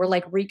too. And we're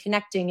like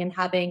reconnecting and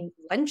having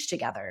lunch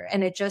together.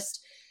 And it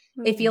just,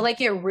 I feel like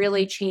it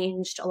really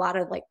changed a lot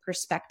of like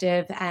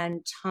perspective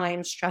and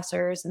time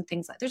stressors and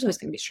things like, there's always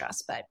going to be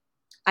stress, but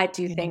I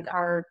do think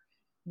our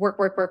work,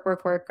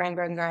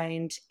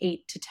 grind,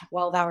 8 to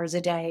 12 hours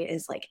a day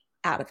is like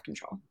out of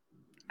control.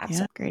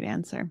 Absolutely. Yeah, great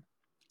answer.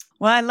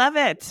 Well, I love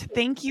it.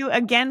 Thank you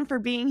again for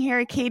being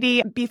here,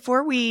 Katie.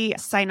 Before we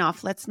sign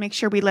off, let's make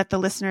sure we let the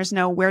listeners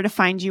know where to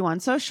find you on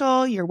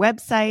social, your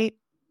website.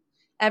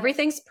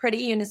 Everything's pretty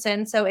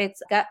unison. So it's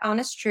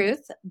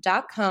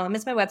guthonestTruth.com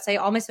is my website.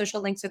 All my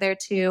social links are there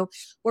too.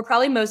 We're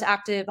probably most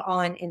active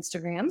on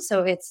Instagram.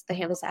 So it's the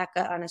handles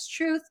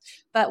 @guthonestTruth.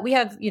 But we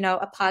have,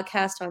 a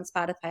podcast on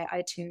Spotify,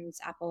 iTunes,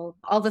 Apple,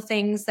 all the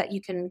things that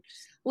you can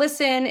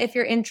listen if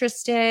you're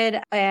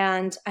interested.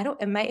 And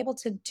am I able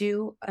to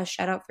do a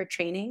shout out for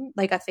training,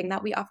 like a thing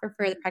that we offer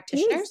for the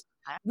practitioners?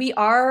 Yes. We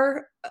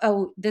are,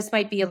 this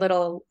might be a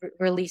little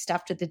released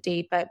after the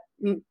date, but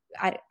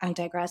I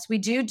digress. We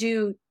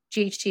do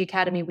GHT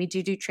Academy. We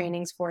do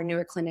trainings for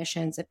newer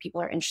clinicians if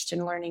people are interested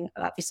in learning,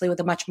 obviously with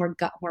a much more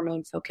gut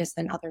hormone focus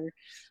than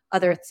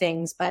other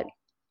things, but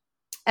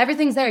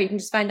everything's there. You can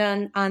just find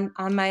on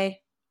my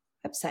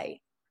website.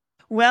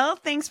 Well,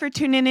 thanks for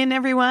tuning in,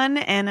 everyone.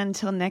 And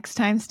until next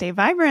time, stay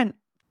vibrant.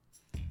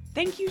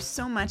 Thank you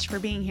so much for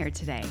being here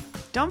today.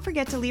 Don't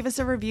forget to leave us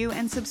a review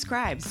and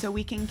subscribe so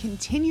we can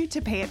continue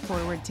to pay it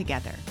forward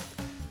together.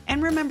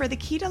 And remember, the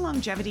key to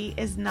longevity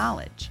is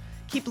knowledge.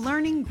 Keep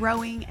learning,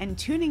 growing, and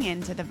tuning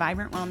in to the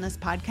Vibrant Wellness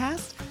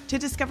Podcast to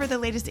discover the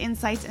latest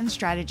insights and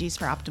strategies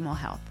for optimal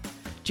health.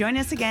 Join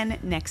us again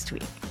next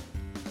week.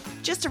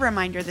 Just a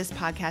reminder, this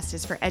podcast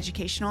is for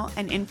educational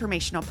and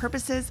informational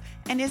purposes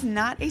and is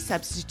not a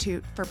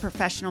substitute for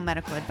professional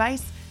medical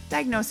advice,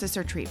 diagnosis,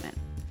 or treatment.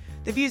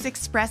 The views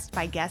expressed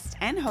by guest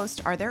and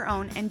host are their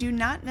own and do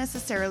not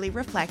necessarily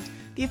reflect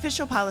the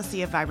official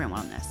policy of Vibrant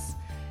Wellness.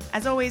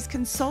 As always,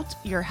 consult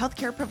your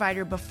healthcare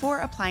provider before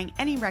applying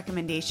any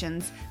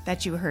recommendations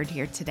that you heard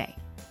here today.